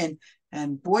her. And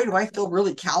And boy, do I feel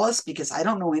really callous because I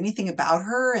don't know anything about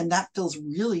her. And that feels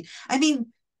really, I mean,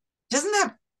 doesn't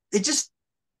that, it just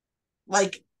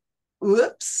like,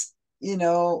 oops, you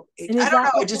know, I don't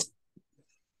know. It just,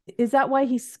 is that why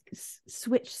he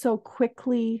switched so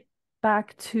quickly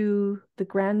back to the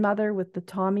grandmother with the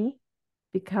Tommy?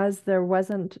 Because there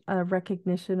wasn't a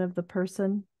recognition of the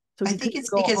person. So I think it's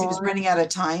because he was running out of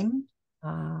time.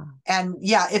 And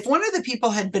yeah, if one of the people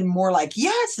had been more like,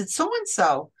 yes, it's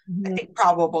so-and-so, I think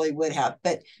probably would have.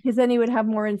 But because then he would have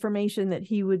more information that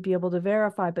he would be able to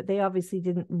verify, but they obviously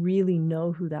didn't really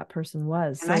know who that person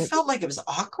was. And I felt like it was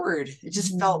awkward. It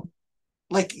just felt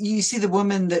like you see the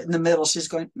woman in the middle, she's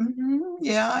going,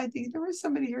 yeah, I think there was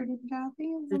somebody here named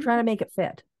Kathy. They're trying to make it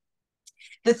fit.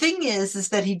 The thing is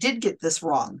that he did get this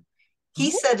wrong.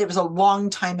 He said it was a long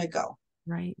time ago.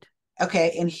 Right.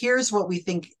 Okay, and here's what we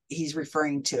think he's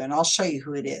referring to, and I'll show you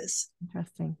who it is.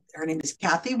 Interesting. Her name is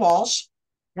Kathy Walsh.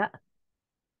 Yeah.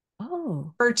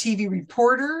 Oh. Her TV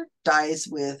reporter dies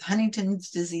with Huntington's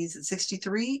disease at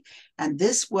 63, and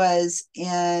this was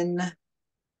in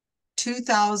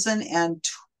 2000 and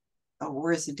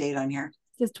where's the date on here?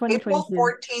 It's 2022. April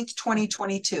 14th,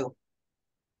 2022.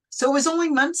 So it was only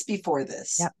months before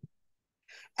this. Yep.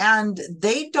 And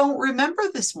they don't remember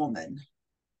this woman.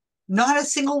 Not a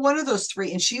single one of those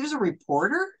three. And she was a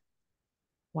reporter.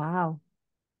 Wow.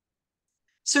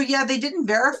 So yeah, they didn't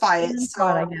verify it. So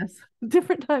I guess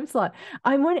different time slot.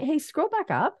 I'm wondering, hey, scroll back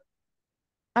up.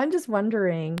 I'm just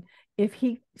wondering if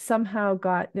he somehow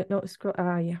got scroll.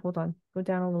 Yeah, hold on. Go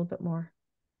down a little bit more.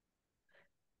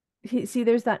 See,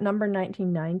 there's that number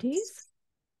 1990s.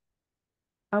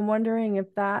 I'm wondering if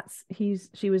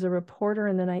she was a reporter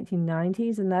in the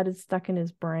 1990s and that is stuck in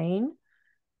his brain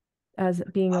as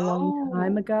being a long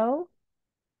time ago.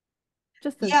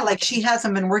 Yeah, like she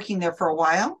hasn't been working there for a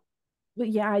while. But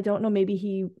yeah, I don't know. Maybe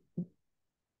he.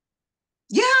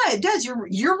 Yeah, it does.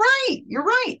 You're right. You're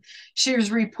right. She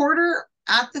was a reporter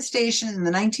at the station in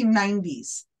the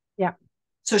 1990s. Yeah.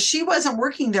 So she wasn't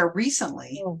working there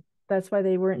recently. Oh, that's why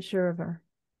they weren't sure of her.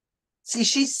 See,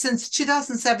 she's since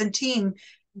 2017.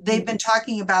 They've been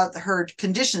talking about her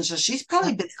condition. So she's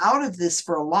probably been out of this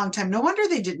for a long time. No wonder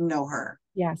they didn't know her.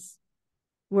 Yes.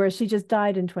 Whereas she just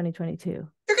died in 2022.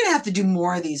 You're going to have to do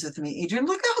more of these with me, Adrienne.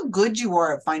 Look how good you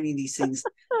are at finding these things.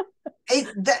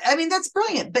 I mean, that's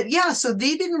brilliant. But yeah, so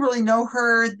they didn't really know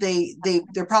her.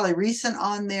 They're probably recent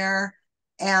on there.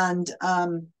 And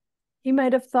he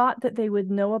might have thought that they would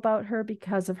know about her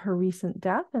because of her recent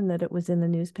death and that it was in the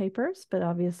newspapers, but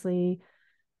obviously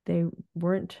they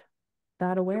weren't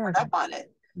that aware of up on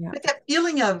it. Yeah. But that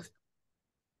feeling of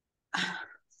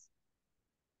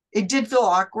it did feel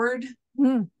awkward.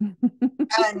 And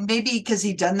maybe because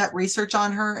he'd done that research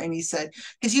on her and he said,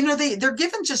 because they're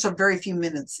given just a very few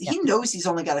minutes. Yeah. He knows he's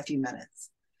only got a few minutes.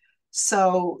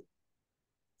 So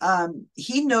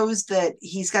he knows that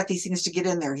he's got these things to get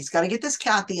in there. He's got to get this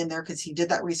Kathy in there because he did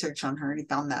that research on her and he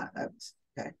found that. That was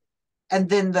okay. And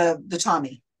then the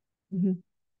Tommy.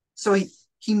 So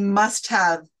he must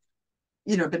have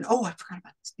been, I forgot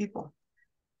about these people.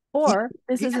 Or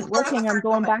this isn't working. I'm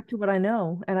going back to what I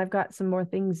know. And I've got some more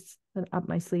things up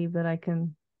my sleeve that I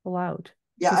can pull out.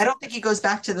 Yeah, I don't think he goes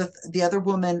back to the other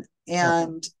woman.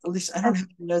 And at least I don't have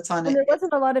notes on it. There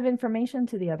wasn't a lot of information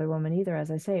to the other woman either.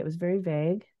 As I say, it was very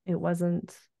vague. It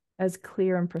wasn't as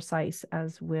clear and precise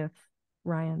as with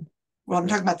Ryan. Well, I'm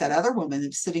talking about that other woman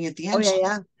who's sitting at the end. Oh,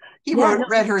 yeah. He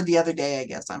read her the other day, I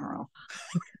guess. I don't know.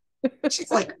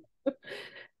 She's like...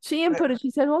 She inputted,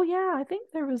 she said, oh, yeah, I think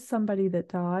there was somebody that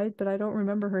died, but I don't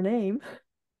remember her name.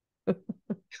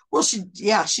 Well, she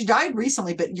died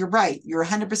recently, but you're right. You're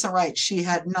 100% right. She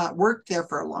had not worked there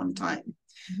for a long time.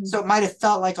 So it might have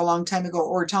felt like a long time ago,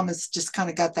 or Thomas just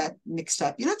kind of got that mixed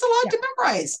up. It's a lot to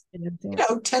memorize.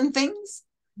 10 things.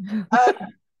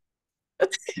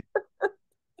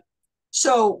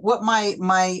 So what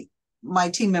my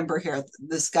team member here,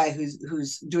 this guy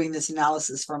who's doing this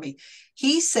analysis for me,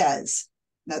 he says,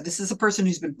 now this is a person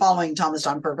who's been following Thomas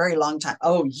John for a very long time.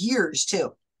 Oh, years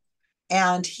too.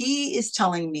 And he is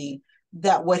telling me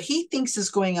that what he thinks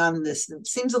is going on in this, that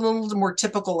seems a little more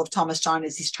typical of Thomas John,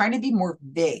 is he's trying to be more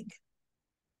vague.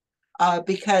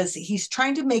 Because he's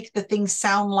trying to make the thing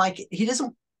sound like he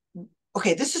doesn't.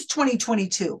 Okay, this is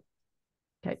 2022.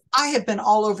 Okay. I have been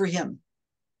all over him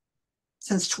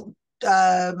since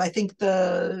I think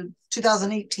the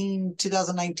 2018,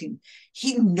 2019.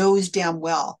 He knows damn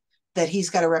well that he's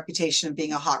got a reputation of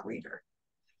being a hot reader.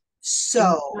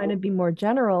 So trying to be more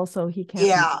general, so he can't.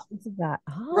 Yeah, that.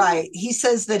 Right. He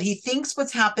says that he thinks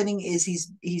what's happening is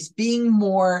he's being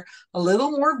a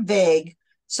little more vague,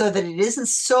 so that it isn't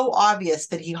so obvious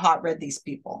that he hot read these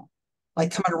people.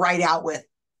 like coming right out with.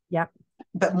 Yeah.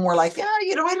 But more like, yeah,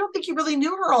 I don't think you really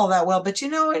knew her all that well, but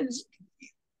it's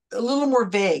a little more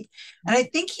vague. And I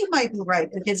think he might be right,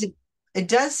 because it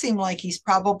does seem like he's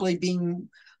probably being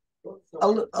a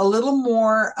little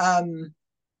more,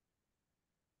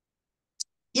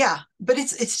 but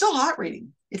it's still hot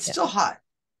reading. It's still hot.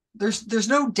 There's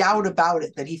no doubt about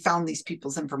it that he found these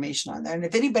people's information on there. And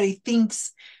if anybody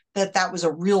thinks that was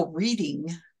a real reading,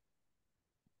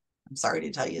 I'm sorry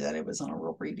to tell you that it wasn't a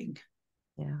real reading.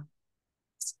 Yeah.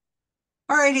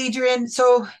 All right, Adrienne.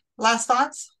 So last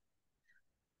thoughts?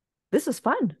 This is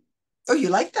fun. Oh, you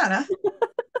like that, huh?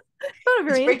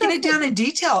 It's breaking it down in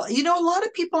detail. A lot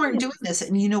of people aren't doing this.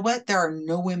 And you know what? There are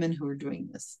no women who are doing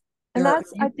this. And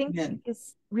that's, I think,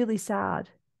 is really sad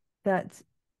that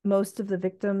most of the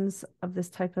victims of this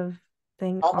type of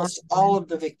thing, almost all of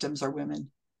the victims are women.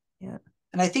 Yeah.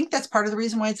 And I think that's part of the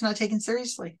reason why it's not taken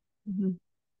seriously. Mm-hmm.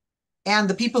 And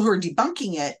the people who are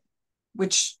debunking it,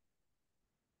 which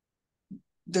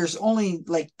there's only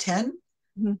like 10,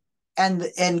 mm-hmm.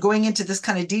 and going into this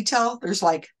kind of detail, there's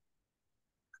like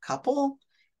a couple.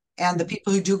 And the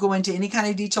people who do go into any kind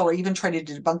of detail or even try to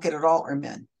debunk it at all are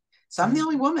men. So I'm the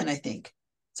only woman, I think.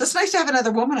 So it's nice to have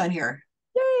another woman on here.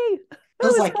 Yay! It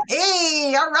was like,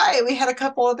 hey, all right, we had a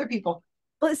couple other people.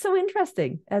 Well, it's so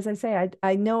interesting. As I say,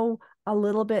 I know a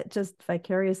little bit just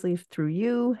vicariously through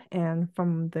you and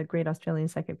from the Great Australian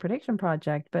Psychic Prediction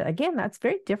Project. But again, that's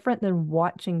very different than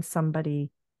watching somebody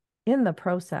in the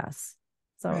process.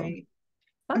 So right.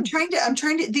 I'm trying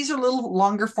to, these are little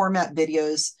longer format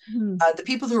videos. Mm-hmm. The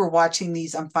people who are watching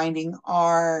these, I'm finding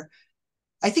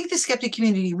I think the skeptic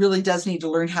community really does need to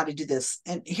learn how to do this.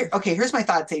 And here's my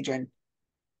thoughts, Adrienne.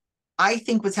 I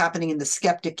think what's happening in the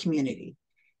skeptic community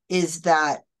is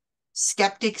that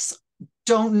skeptics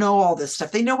don't know all this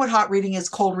stuff. They know what hot reading is,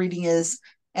 cold reading is,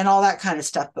 and all that kind of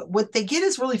stuff. But what they get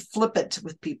is really flippant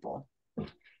with people.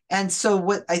 And so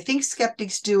what I think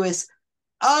skeptics do is,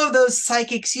 oh, those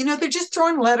psychics, they're just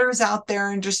throwing letters out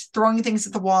there and just throwing things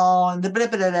at the wall and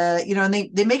and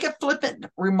they make a flippant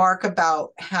remark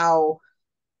about how,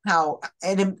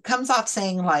 and it comes off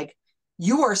saying like,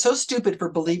 you are so stupid for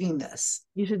believing this.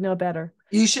 You should know better.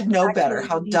 You should know better.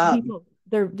 How dumb.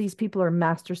 These people are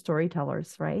master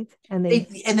storytellers, right? And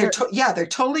they're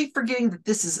totally forgetting that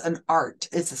this is an art.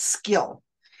 It's a skill.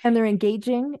 And they're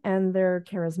engaging and they're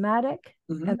charismatic.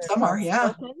 Mm-hmm. And some are,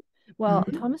 yeah. Well,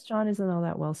 mm-hmm. Thomas John isn't all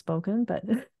that well spoken, but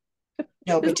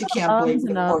no, but you can't blame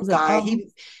the poor guy.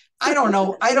 I don't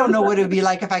know what it would be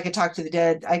like if I could talk to the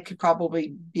dead. I could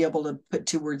probably be able to put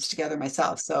 2 words together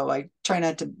myself. So I try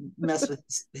not to mess with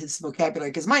his vocabulary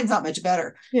because mine's not much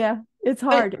better. Yeah, it's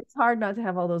hard. It's hard not to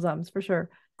have all those ums for sure.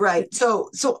 Right. So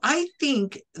I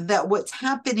think that what's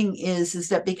happening is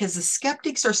that because the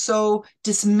skeptics are so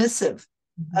dismissive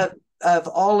mm-hmm. of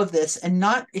all of this and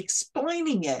not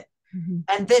explaining it, mm-hmm.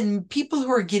 and then people who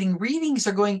are getting readings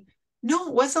are going, no,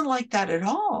 it wasn't like that at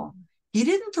all. He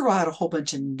didn't throw out a whole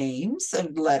bunch of names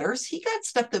and letters. He got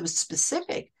stuff that was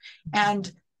specific.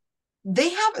 And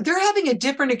they're having a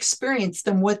different experience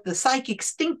than what the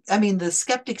psychics think. I mean, the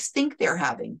skeptics think they're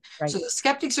having. Right. So the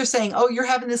skeptics are saying, oh, you're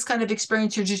having this kind of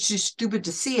experience. You're just too stupid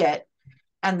to see it.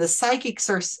 And the psychics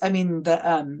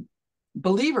the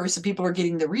believers, the people who are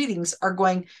getting the readings are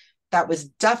going, that was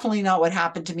definitely not what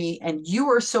happened to me. And you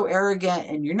are so arrogant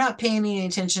and you're not paying any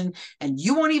attention. And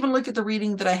you won't even look at the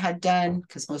reading that I had done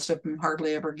because most of them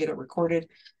hardly ever get it recorded.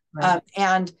 Right.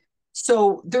 And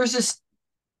so there's this,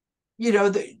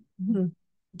 mm-hmm.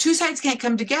 2 sides can't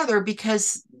come together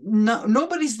because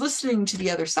nobody's listening to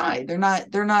the other side. They're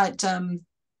not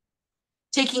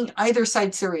taking either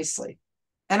side seriously.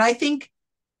 And I think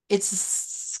it's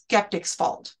skeptics'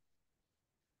 fault.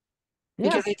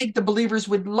 Because I think the believers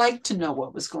would like to know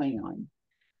what was going on.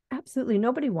 Absolutely.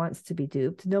 Nobody wants to be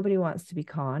duped. Nobody wants to be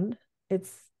conned.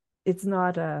 It's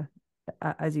not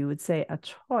as you would say, a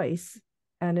choice.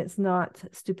 And it's not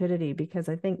stupidity, because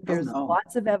I think there's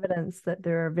lots of evidence that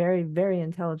there are very, very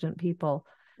intelligent people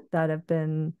that have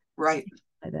been right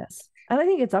by this. And I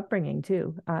think it's upbringing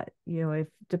too. If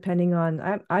depending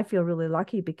on, I feel really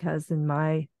lucky because in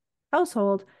my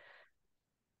household,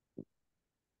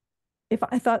 if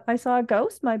I thought I saw a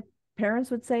ghost, my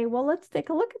parents would say, well, let's take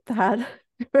a look at that.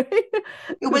 Right?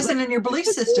 It wasn't in your belief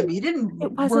system.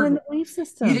 It wasn't in the belief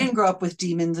system. You didn't grow up with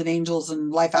demons and angels and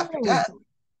life after death.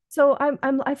 So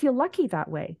I feel lucky that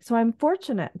way. So I'm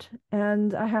fortunate,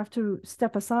 and I have to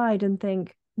step aside and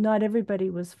think not everybody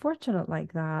was fortunate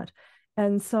like that.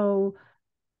 And so,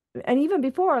 and even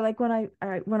before, like when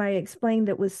I explained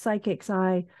it was psychics,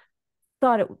 I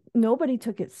thought nobody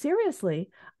took it seriously.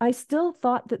 I still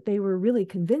thought that they were really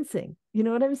convincing. You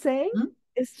know what I'm saying? Mm-hmm.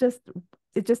 It's just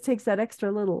it just takes that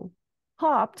extra little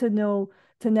hop to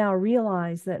now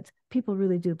realize that people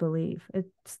really do believe.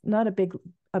 It's not a big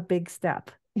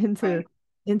step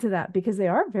into that, because they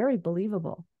are very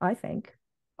believable, I think.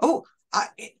 Oh,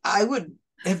 I would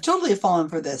have totally fallen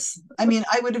for this. I mean,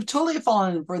 I would have totally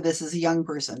fallen for this as a young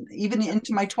person, even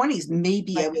into my 20s.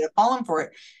 Maybe I would have fallen for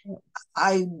it.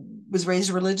 I was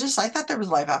raised religious. I thought there was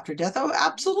life after death. Oh,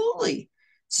 absolutely.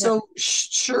 So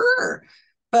sure.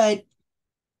 But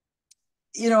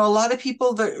you know, a lot of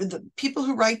people, the people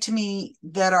who write to me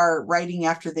that are writing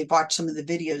after they've watched some of the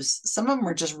videos, some of them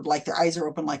are just like, their eyes are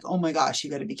open, like, oh my gosh,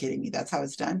 you got to be kidding me. That's how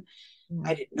it's done.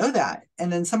 I didn't know that.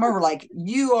 And then some of them are like,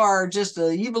 you are just the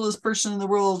evilest person in the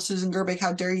world, Susan Gerbic.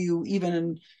 How dare you even?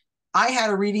 And I had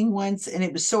a reading once and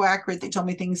it was so accurate. They told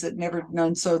me things that never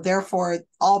known. So therefore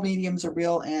all mediums are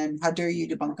real, and how dare you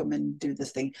debunk them and do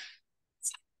this thing.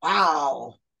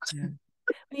 Wow. Yeah.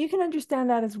 But you can understand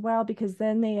that as well, because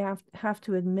then they have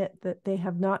to admit that they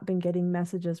have not been getting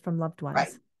messages from loved ones.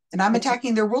 Right. And I'm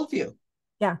attacking their worldview.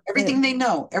 Yeah. Everything they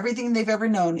know, everything they've ever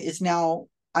known is now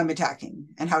I'm attacking.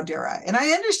 And how dare I? And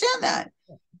I understand that.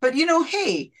 But, you know,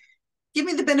 hey, give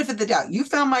me the benefit of the doubt. You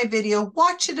found my video,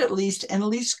 watch it at least, and at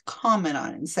least comment on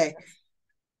it and say,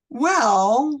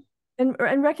 well, and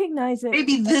recognize it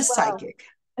maybe this psychic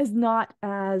is not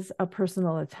as a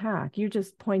personal attack. You're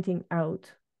just pointing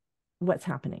out what's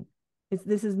happening.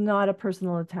 This is not a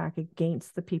personal attack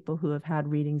against the people who have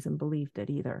had readings and believed it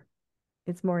either.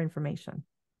 It's more information.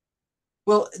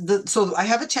 Well, so I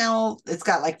have a channel. It's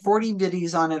got like 40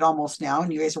 videos on it almost now,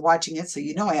 and you guys are watching it, so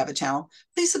you know I have a channel.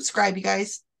 Please subscribe, you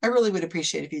guys. I really would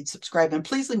appreciate if you'd subscribe, and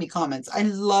please leave me comments. I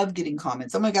love getting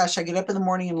comments. Oh my gosh, I get up in the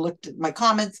morning and look at my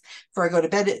comments before I go to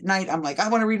bed at night. I'm like, I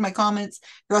want to read my comments.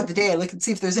 Throughout the day, I look and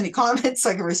see if there's any comments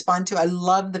I can respond to. I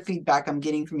love the feedback I'm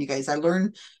getting from you guys. I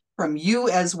learn from you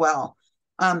as well.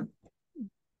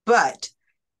 But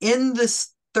in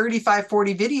this 35,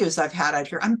 40 videos I've had out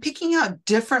here, I'm picking out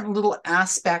different little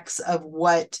aspects of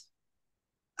what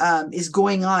is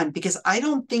going on, because I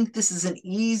don't think this is an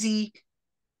easy,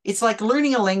 it's like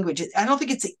learning a language. I don't think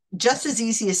it's just as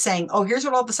easy as saying, oh, here's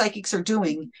what all the psychics are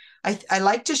doing. I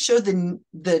like to show just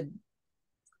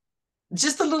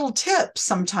the little tips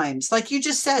sometimes. Like you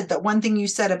just said, that one thing you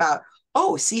said about,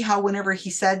 oh, see how whenever he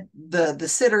said, the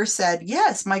sitter said,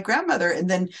 yes, my grandmother. And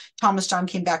then Thomas John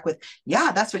came back with,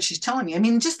 yeah, that's what she's telling me. I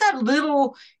mean, just that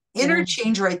little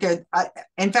interchange right there.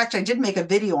 In fact, I did make a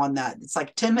video on that. It's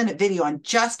like 10-minute video on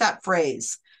just that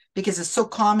phrase, because it's so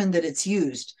common that it's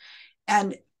used.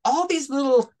 And all these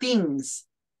little things,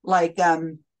 like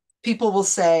people will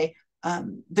say,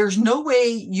 there's no way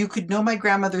you could know my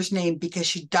grandmother's name because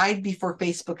she died before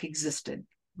Facebook existed.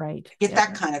 Right. Get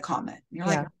that kind of comment. You're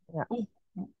like, oh,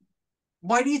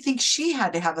 why do you think she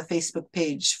had to have a Facebook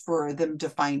page for them to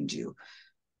find you?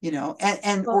 You know,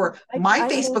 or my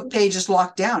Facebook page is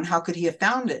locked down. How could he have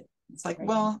found it? It's like,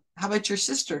 well, how about your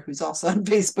sister who's also on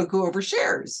Facebook who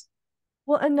overshares?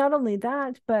 Well, and not only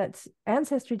that, but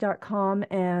ancestry.com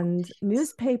and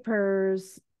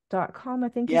newspapers.com, I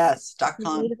think. Yes,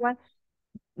 .com.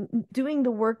 Doing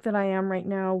the work that I am right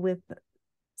now with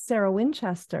Sarah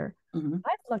Winchester, I've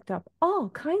looked up all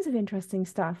kinds of interesting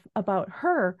stuff about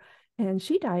her, and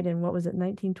she died in, what was it,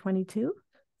 1922?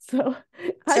 So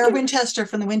Sarah Winchester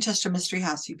from the Winchester Mystery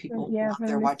House, you people out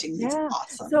there watching, it's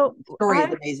awesome. So the story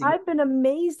is amazing. I've been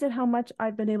amazed at how much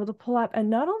I've been able to pull up. And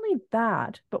not only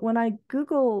that, but when I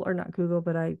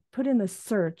but I put in the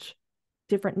search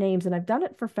different names, and I've done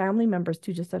it for family members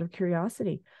too, just out of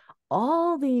curiosity.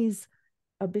 All these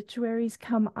obituaries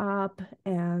come up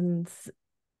and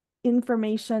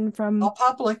information from all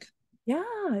public. Yeah,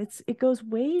 it goes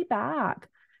way back,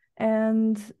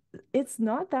 and it's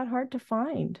not that hard to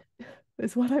find,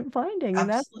 is what I'm finding.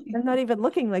 Absolutely. And I'm not even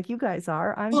looking like you guys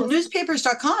are.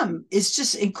 Newspapers.com is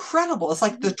just incredible. It's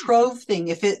like the Trove thing.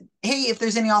 If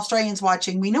there's any Australians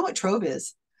watching, we know what Trove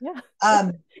is. Yeah.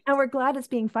 And we're glad it's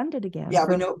being funded again. Yeah,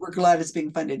 we're glad it's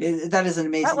being funded. That is an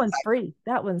amazing That one's site. Free.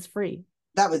 That one's free.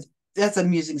 That's an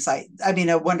amusing site. I mean,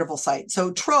 a wonderful site.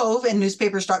 So Trove and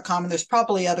newspapers.com, and there's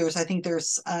probably others. I think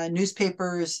there's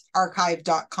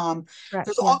newspapersarchive.com.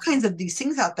 There's all kinds of these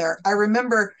things out there. I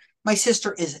remember my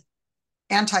sister is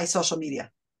anti-social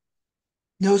media.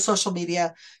 No social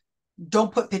media.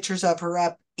 Don't put pictures of her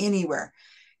up anywhere.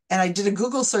 And I did a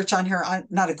Google search on her,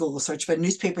 not a Google search, but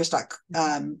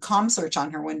newspapers.com search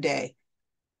on her one day.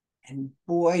 And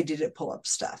boy, did it pull up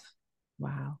stuff.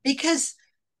 Wow. Because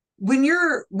when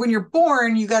you're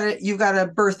born, you got a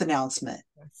birth announcement.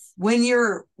 Yes.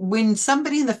 When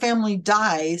somebody in the family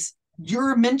dies,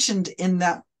 you're mentioned in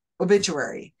that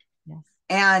obituary. Yes.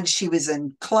 And she was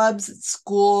in clubs at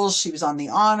school. She was on the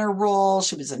honor roll.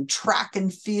 She was in track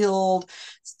and field,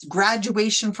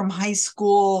 graduation from high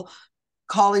school,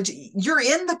 college. You're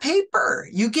in the paper.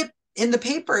 You get in the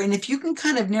paper. And if you can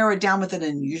kind of narrow it down with an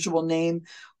unusual name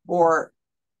or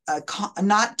a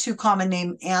not too common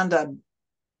name and a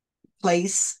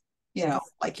place, you know,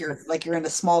 like you're in a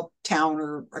small town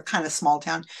or a kind of small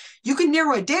town, you can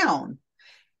narrow it down.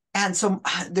 And so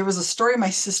there was a story my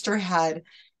sister had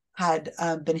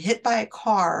been hit by a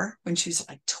car when she was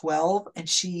like 12, and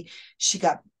she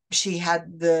got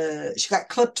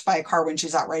clipped by a car when she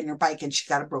was out riding her bike, and she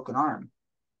got a broken arm.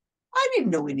 I didn't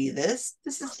know any of this.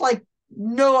 This is like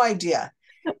no idea.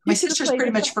 My sister's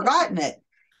pretty much forgotten it,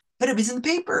 but it was in the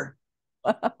paper.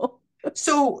 Wow.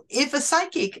 So if a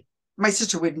psychic, my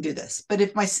sister wouldn't do this,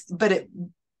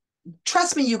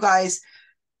 trust me, you guys,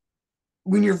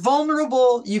 when you're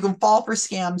vulnerable, you can fall for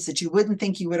scams that you wouldn't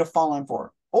think you would have fallen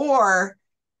for. Or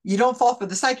you don't fall for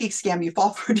the psychic scam, you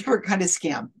fall for a different kind of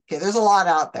scam. Okay, there's a lot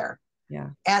out there.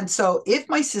 Yeah. And so if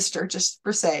my sister, just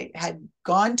per se, had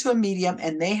gone to a medium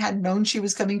and they had known she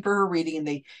was coming for her reading and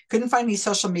they couldn't find any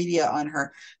social media on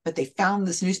her, but they found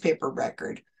this newspaper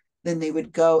record, then they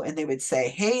would go and they would say,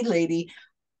 hey, lady,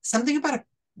 something about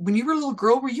when you were a little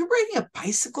girl, were you riding a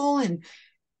bicycle and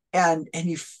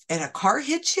a car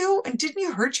hit you? And didn't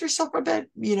you hurt yourself a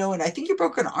bit? You know, and I think you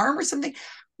broke an arm or something.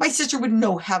 My sister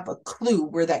wouldn't have a clue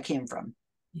where that came from.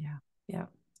 Yeah. Yeah.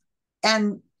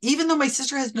 And even though my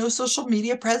sister has no social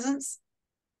media presence,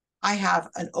 I have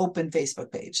an open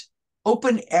Facebook page,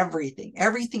 open everything.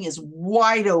 Everything is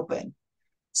wide open.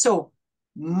 So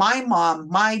my mom,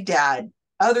 my dad,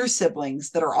 other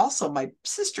siblings that are also my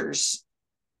sister's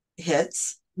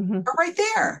hits are right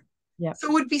there. Yeah. So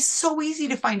it would be so easy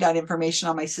to find out information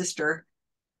on my sister.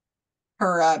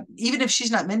 Her, even if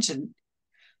she's not mentioned,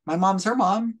 my mom's her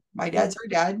mom, my dad's her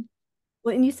dad.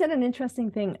 Well, and you said an interesting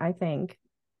thing, I think.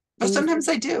 But sometimes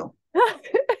I do.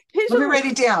 Let me write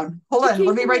it down. Hold on.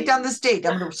 Let me write down this date.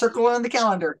 I'm going to circle it on the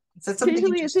calendar. Is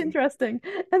something it's interesting.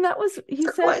 And that was, he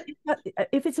said,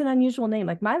 if it's an unusual name,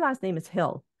 like my last name is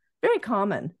Hill, very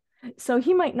common. So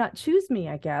he might not choose me,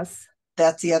 I guess.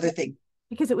 That's the other thing.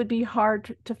 Because it would be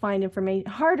hard to find information,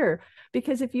 harder.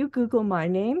 Because if you Google my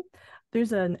name,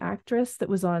 there's an actress that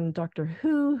was on Doctor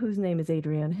Who, whose name is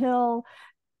Adrienne Hill.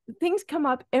 Things come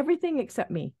up, everything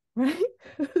except me, right?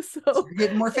 So you're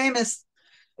getting more famous.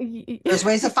 There's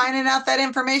ways of finding out that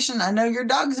information. I know your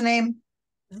dog's name.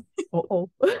 Yeah,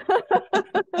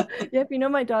 if you know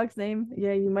my dog's name,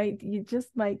 yeah, you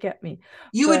just might get me.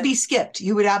 You would be skipped.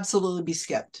 You would absolutely be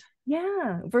skipped.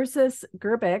 Yeah, versus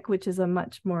Gerbeck, which is a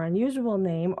much more unusual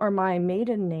name, or my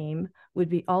maiden name would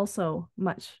be also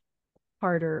much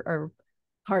harder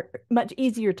much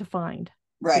easier to find.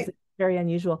 Right. It's very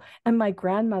unusual. And my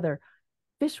grandmother,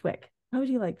 Fishwick. How would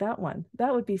you like that one?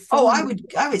 That would be so. Oh, I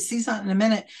would see something in a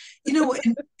minute. You know,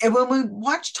 and when we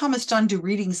watch Thomas John do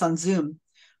readings on Zoom,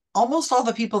 almost all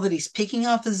the people that he's picking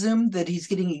off of Zoom that he's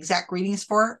getting exact readings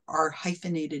for are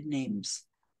hyphenated names.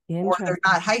 Or they're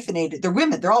not hyphenated. They're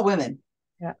women. They're all women.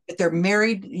 Yeah. But they're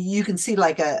married. You can see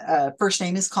like a first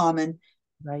name is common.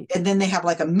 Right. And then they have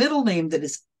like a middle name that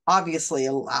is obviously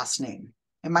a last name.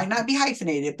 It might not be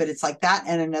hyphenated, but it's like that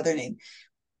and another name.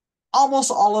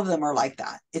 Almost all of them are like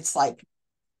that. It's like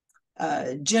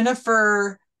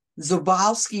Jennifer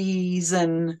Zobalski's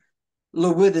and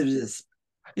Lewithers.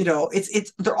 You know,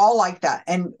 they're all like that.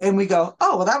 And we go,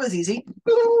 oh, well, that was easy.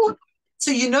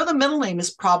 So you know the middle name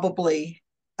is probably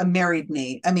a married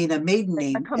name. I mean, a maiden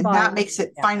name. And that makes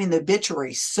it finding the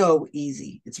obituary so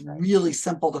easy. It's really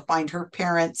simple to find her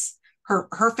parents,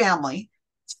 her family.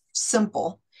 It's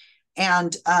simple.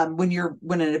 And when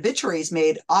an obituary is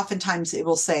made, oftentimes it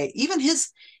will say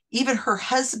even her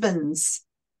husband's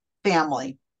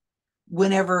family.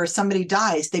 Whenever somebody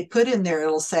dies, they put in there.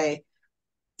 It'll say.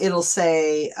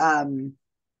 How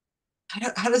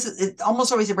does it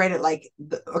almost always write it like,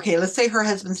 okay, let's say her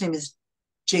husband's name is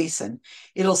Jason.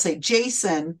 It'll say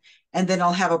Jason, and then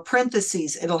I'll have a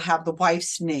parentheses. It'll have the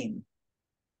wife's name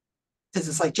because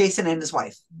it's like Jason and his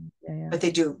wife. Yeah. But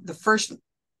they do the first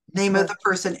name of the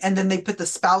person, and then they put the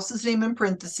spouse's name in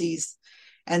parentheses.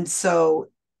 And so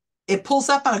it pulls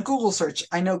up on a Google search.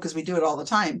 I know because we do it all the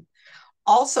time.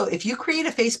 Also, if you create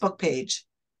a Facebook page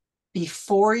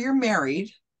before you're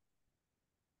married,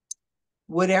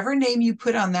 whatever name you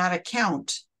put on that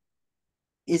account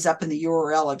is up in the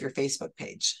URL of your Facebook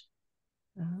page.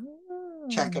 Oh.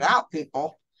 Check it out,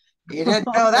 people. You didn't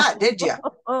know that, did you?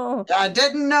 I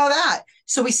didn't know that.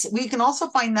 So we can also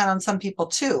find that on some people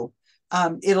too.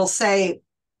 It'll say,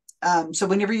 so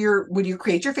when you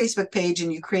create your Facebook page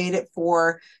and you create it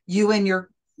for you and your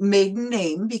maiden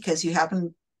name because you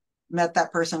haven't met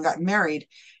that person, gotten married,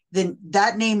 then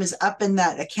that name is up in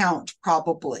that account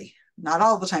probably. Not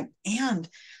all the time. And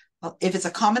if it's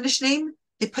a commonish name,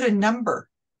 they put a number,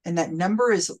 and that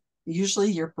number is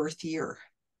usually your birth year.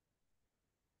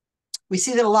 We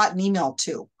see that a lot in email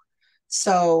too.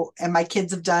 So, and my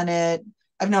kids have done it.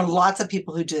 I've known lots of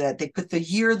people who do that. They put the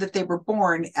year that they were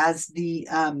born as the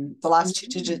last two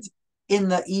digits in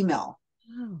the email.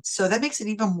 Wow. So that makes it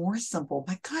even more simple.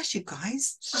 My gosh, you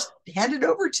guys, just hand it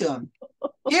over to them.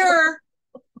 Here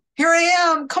I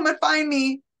am. Come and find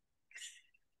me.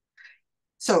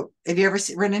 So have you ever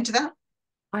run into that?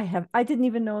 I have. I didn't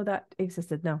even know that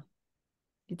existed. No.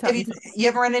 You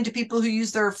ever run into people who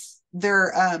use their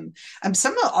some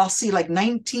I'll see like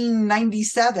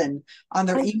 1997 on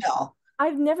their email.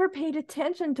 I've never paid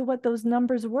attention to what those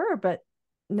numbers were, but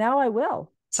now I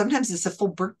will. Sometimes it's a full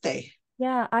birthday.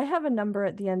 Yeah, I have a number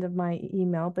at the end of my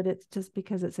email, but it's just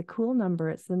because it's a cool number.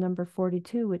 It's the number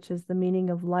 42, which is the meaning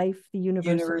of life, the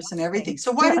universe, and everything.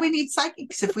 So why do we need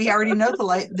psychics if we already know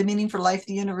the meaning for life,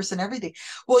 the universe, and everything?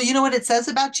 Well, you know what it says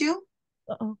about you?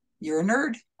 Uh-oh. You're a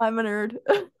nerd. I'm a nerd.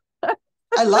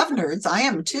 I love nerds. I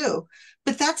am too.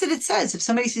 But that's what it says. If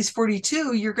somebody sees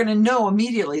 42, you're going to know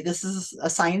immediately this is a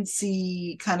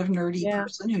sciencey kind of nerdy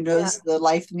person who knows the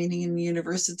life, meaning in the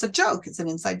universe. It's a joke. It's an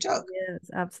inside joke. Yes,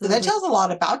 absolutely. So that tells a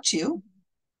lot about you.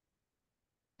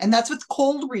 And that's with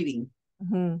cold reading.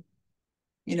 Mm-hmm.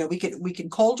 You know, we can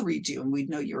cold read you and we'd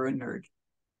know you're a nerd.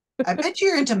 I bet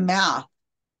you're into math.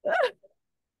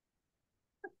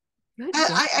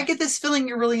 I get this feeling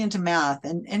you're really into math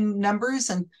and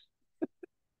numbers and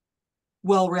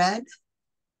well read.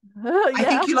 I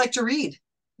think you like to read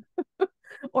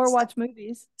or watch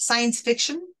movies. Science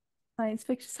fiction.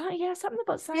 Yeah, something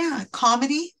about science. Yeah,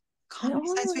 comedy,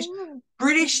 science fiction.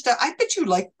 British stuff. I bet you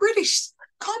like British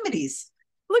comedies.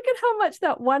 Look at how much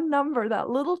that one number, that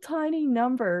little tiny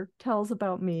number, tells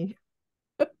about me.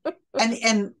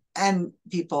 and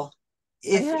people,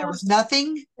 if there was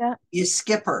nothing, you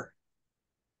skip her.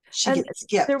 She gets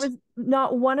skipped. There was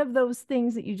not one of those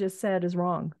things that you just said is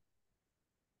wrong.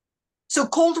 So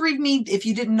cold read me if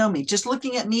you didn't know me. Just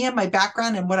looking at me and my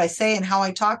background and what I say and how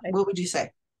I talk, what would you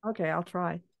say? Okay, I'll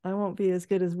try. I won't be as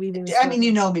good as weaving. I mean,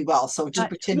 you know me well, so just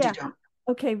pretend you don't.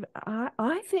 Okay,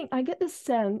 I think I get the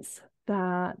sense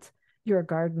that you're a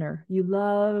gardener. You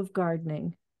love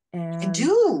gardening. And I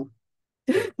do.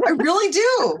 I really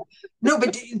do. No,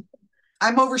 but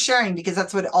I'm oversharing because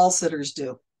that's what all sitters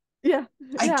do. Yeah.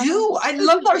 I do. I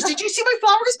love flowers. Did you see my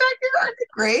flowers back here? Aren't they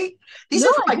great? These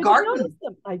are from my garden.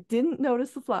 I didn't notice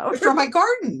the flowers. They're from my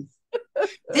garden.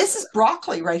 This is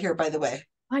broccoli right here, by the way.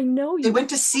 I know. They went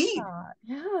to seed.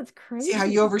 Yeah, it's crazy. See how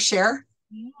you overshare?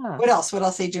 Yeah. What else,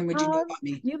 Adrienne, would you know about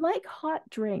me? You like hot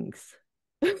drinks.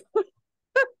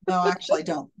 No, actually I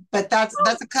don't. But that's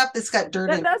a cup that's got dirt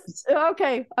in it.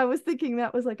 Okay. I was thinking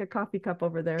that was like a coffee cup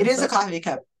over there. It is a coffee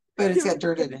cup, but it's got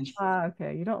dirt in it.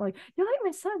 Okay. You like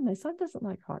my son. My son doesn't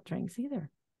like hot drinks either.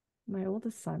 My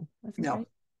oldest son. That's great.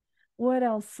 What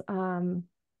else? And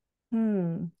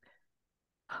you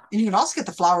can also get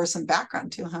the flowers in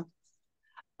background too, huh?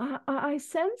 I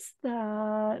sense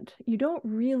that you don't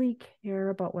really care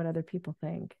about what other people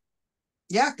think.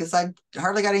 Yeah, because I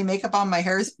hardly got any makeup on. My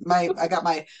hair's I got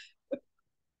my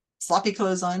sloppy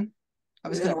clothes on. I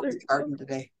was going to work the garden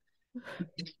today.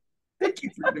 Thank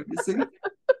you for noticing.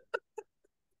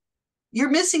 You're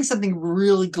missing something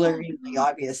really glaringly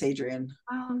obvious, Adrienne.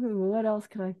 Oh, what else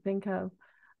can I think of?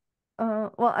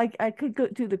 Well, I could go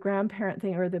do the grandparent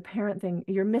thing or the parent thing.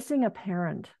 You're missing a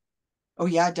parent. Oh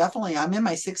yeah, definitely. I'm in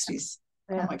my 60s.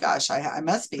 Yeah. Oh my gosh, I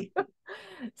must be.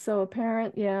 So a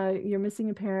parent, you're missing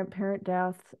a parent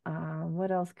death. What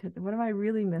am I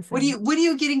really missing? What are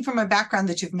you getting from my background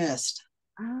that you've missed?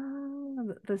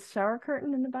 The shower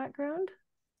curtain in the background.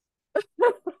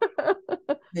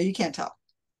 No, you can't tell.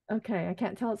 Okay, I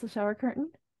can't tell it's a shower curtain.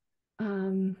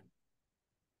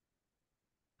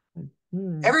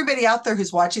 Everybody out there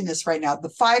who's watching this right now, the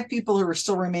 5 people who are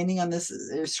still remaining on this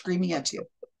are screaming at you.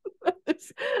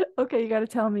 Okay, you got to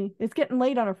tell me. It's getting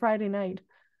late on a Friday night.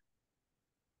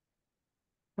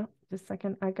 Oh, just a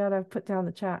second. I got to put down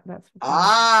the chat. That's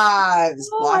I was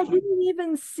blocking. I didn't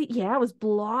even see. Yeah, I was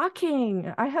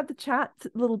blocking. I had the chat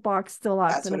little box still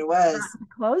up. That's what it was.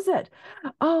 Close it.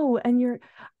 Oh, and you're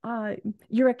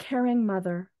a caring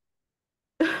mother.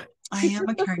 I am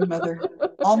a caring mother.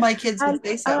 All my kids would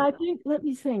say so. I think, let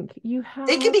me think.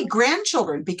 They could be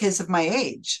grandchildren because of my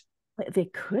age. They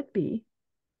could be.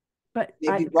 But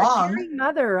maybe wrong. Caring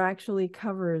mother actually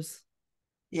covers.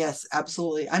 Yes,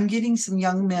 absolutely. I'm getting some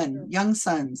young men, young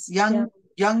sons,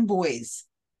 young boys.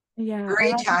 Yeah,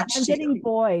 very attached I'm to getting you.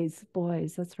 boys.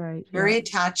 That's right. Very Yeah.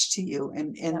 attached to you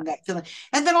and Yeah. that feeling.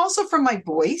 And then also from my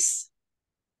voice,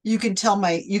 you can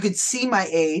see my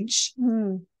age.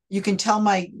 Hmm. You can tell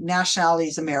my nationality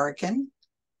is American.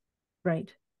 Right.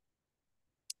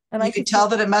 And You I can could tell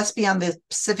that it must be on the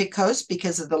Pacific Coast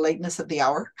because of the lateness of the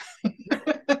hour.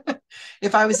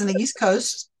 If I was in the East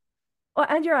Coast, well,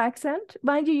 and your accent,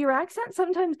 mind you, your accent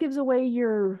sometimes gives away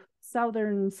your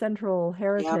southern central yeah,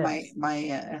 heritage.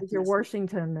 my With your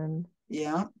Washington and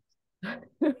yeah,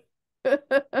 and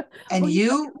well,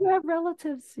 you, you have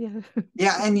relatives, yeah.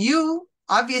 yeah, and you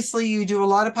obviously you do a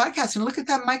lot of podcasting. Look at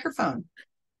that microphone.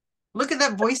 Look at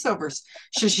that voiceovers.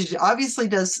 She obviously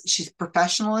does. She's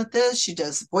professional at this. She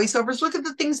does voiceovers. Look at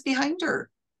the things behind her.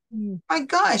 Mm. My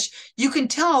gosh, you can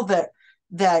tell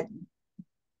that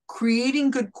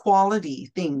creating good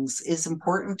quality things is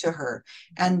important to her,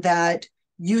 and that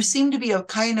you seem to be a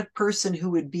kind of person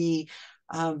who would be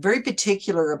very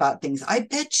particular about things. I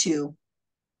bet you,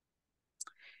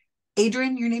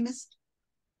 Adrienne, your name is?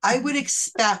 I would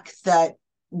expect that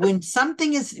when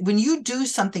you do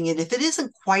something, and if it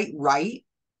isn't quite right,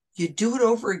 you do it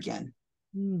over again.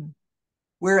 Mm.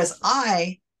 Whereas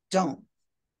I don't.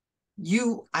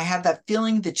 I have that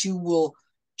feeling that you will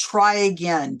try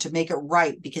again to make it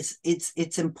right because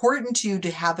it's important to you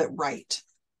to have it right.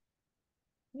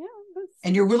 Yeah,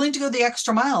 And you're willing to go the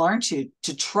extra mile, aren't you,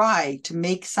 to try to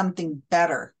make something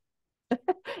better.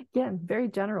 again, very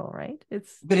general, right?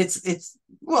 But it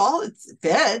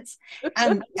fits.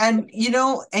 And and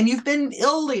you've been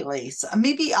ill lately. So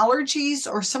maybe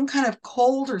allergies or some kind of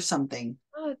cold or something.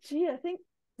 Oh gee, I think,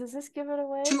 does this give it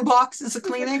away? 2 boxes of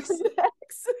These are Kleenex.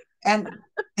 Kleenex. And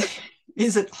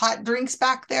is it hot drinks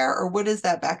back there, or what is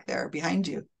that back there behind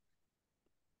you?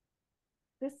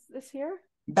 This here?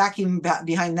 Behind that.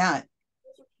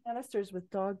 Those are canisters with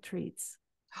dog treats.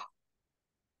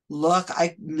 Look,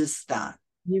 I missed that.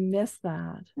 You missed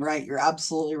that. Right, you're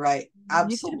absolutely right. You could have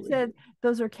Absolutely. said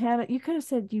those are you could have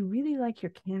said you really like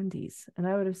your candies. And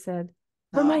I would have said,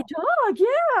 for No, my dog,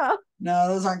 yeah. no,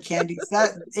 those aren't candies.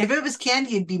 That if it was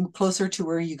candy, it'd be closer to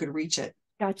where you could reach it.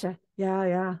 Gotcha. Yeah,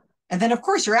 yeah. And then of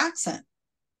course your accent.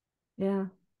 Yeah.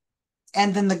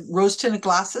 And then the rose tinted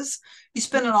glasses. You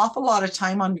spend an awful lot of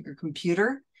time on your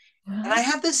computer. And I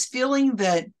have this feeling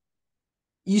that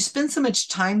you spend so much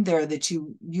time there that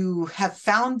you have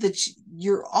found that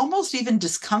you're almost even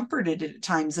discomforted at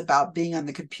times about being on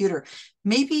the computer.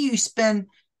 Maybe you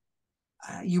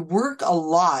work a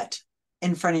lot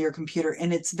in front of your computer,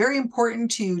 and it's very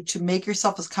important to make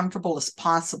yourself as comfortable as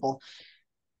possible.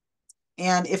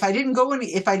 And if I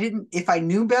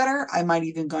knew better, I might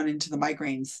even gone into the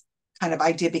migraines kind of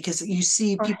idea, because you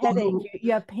see Or people headache. who,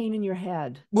 You have pain in your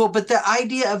head. well, but the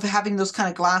idea of having those kind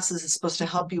of glasses is supposed to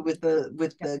help you with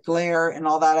the glare and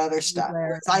all that other stuff.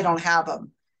 Whereas I don't have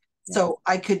them. Yeah. So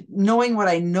knowing what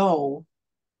I know,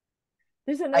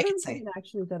 There's I another could say, reason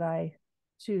actually that I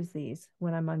choose these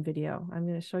when I'm on video. I'm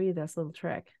going to show you this little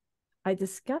trick. I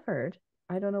discovered,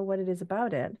 I don't know what it is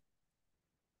about it,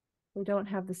 we don't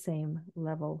have the same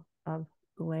level of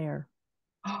glare.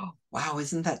 oh, wow,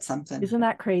 isn't that something? Isn't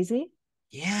that crazy?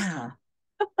 Yeah.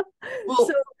 Well,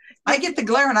 So I get the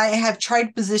glare, and I have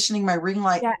tried positioning my ring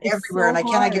light everywhere, and I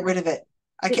cannot get rid of it.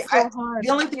 It's so hard. The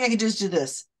only thing I can do is do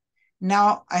this.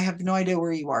 Now I have no idea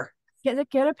where you are. Get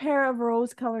a pair of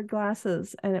rose-colored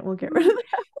glasses, and it will get rid of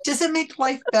that. Does it make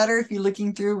life better if you're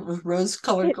looking through with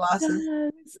rose-colored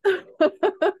glasses?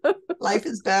 Does. Life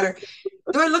is better.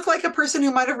 Do I look like a person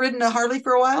who might have ridden a Harley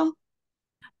for a while?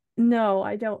 No,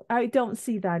 I don't. I don't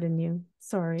see that in you.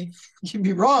 Sorry. You'd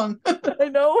be wrong. I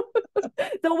know.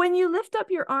 So when you lift up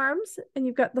your arms and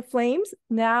you've got the flames,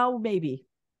 now maybe.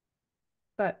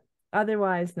 But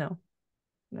otherwise, no.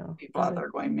 No. People out there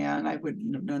going, man, I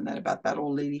wouldn't have known that about that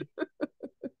old lady.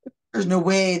 There's no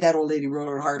way that old lady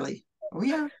rode a Harley. Oh,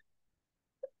 yeah.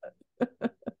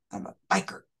 I'm a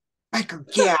biker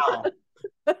gal.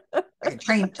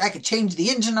 I could change the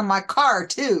engine on my car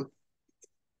too.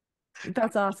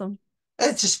 That's awesome.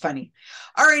 That's just funny.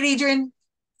 All right, Adrienne.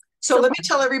 So let me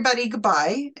tell everybody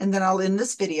goodbye, and then I'll end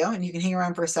this video, and you can hang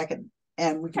around for a second,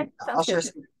 and I'll share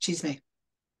some cheese me.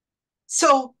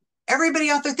 So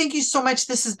everybody out there, thank you so much.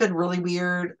 This has been really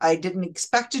weird. I didn't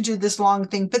expect to do this long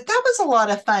thing, but that was a lot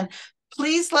of fun.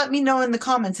 Please let me know in the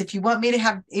comments if you want me to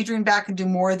have Adrienne back and do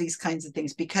more of these kinds of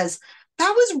things, because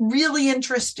that was really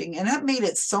interesting, and that made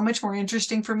it so much more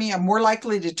interesting for me. I'm more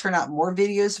likely to turn out more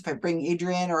videos if I bring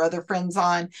Adrienne or other friends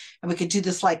on, and we could do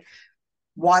this like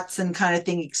Watson kind of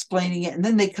thing, explaining it, and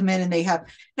then they come in and they have,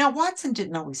 now Watson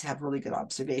didn't always have really good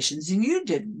observations, and you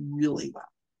did really well.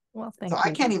 Well, thank So you.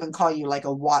 I can't even call you like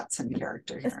a Watson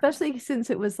character here. Especially since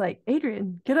it was like,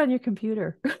 Adrienne, get on your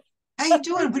computer. How you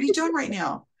doing? What are you doing right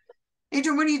now?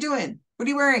 Adrienne, what are you doing? What are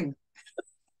you wearing?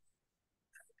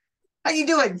 How you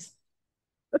doing?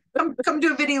 Come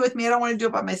do a video with me. I don't want to do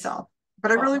it by myself,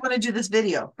 but I really want to do this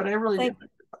video. But I really do.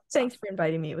 Thanks for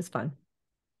inviting me. It was fun.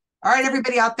 All right,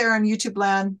 everybody out there on YouTube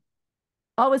land.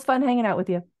 Always fun hanging out with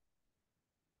you.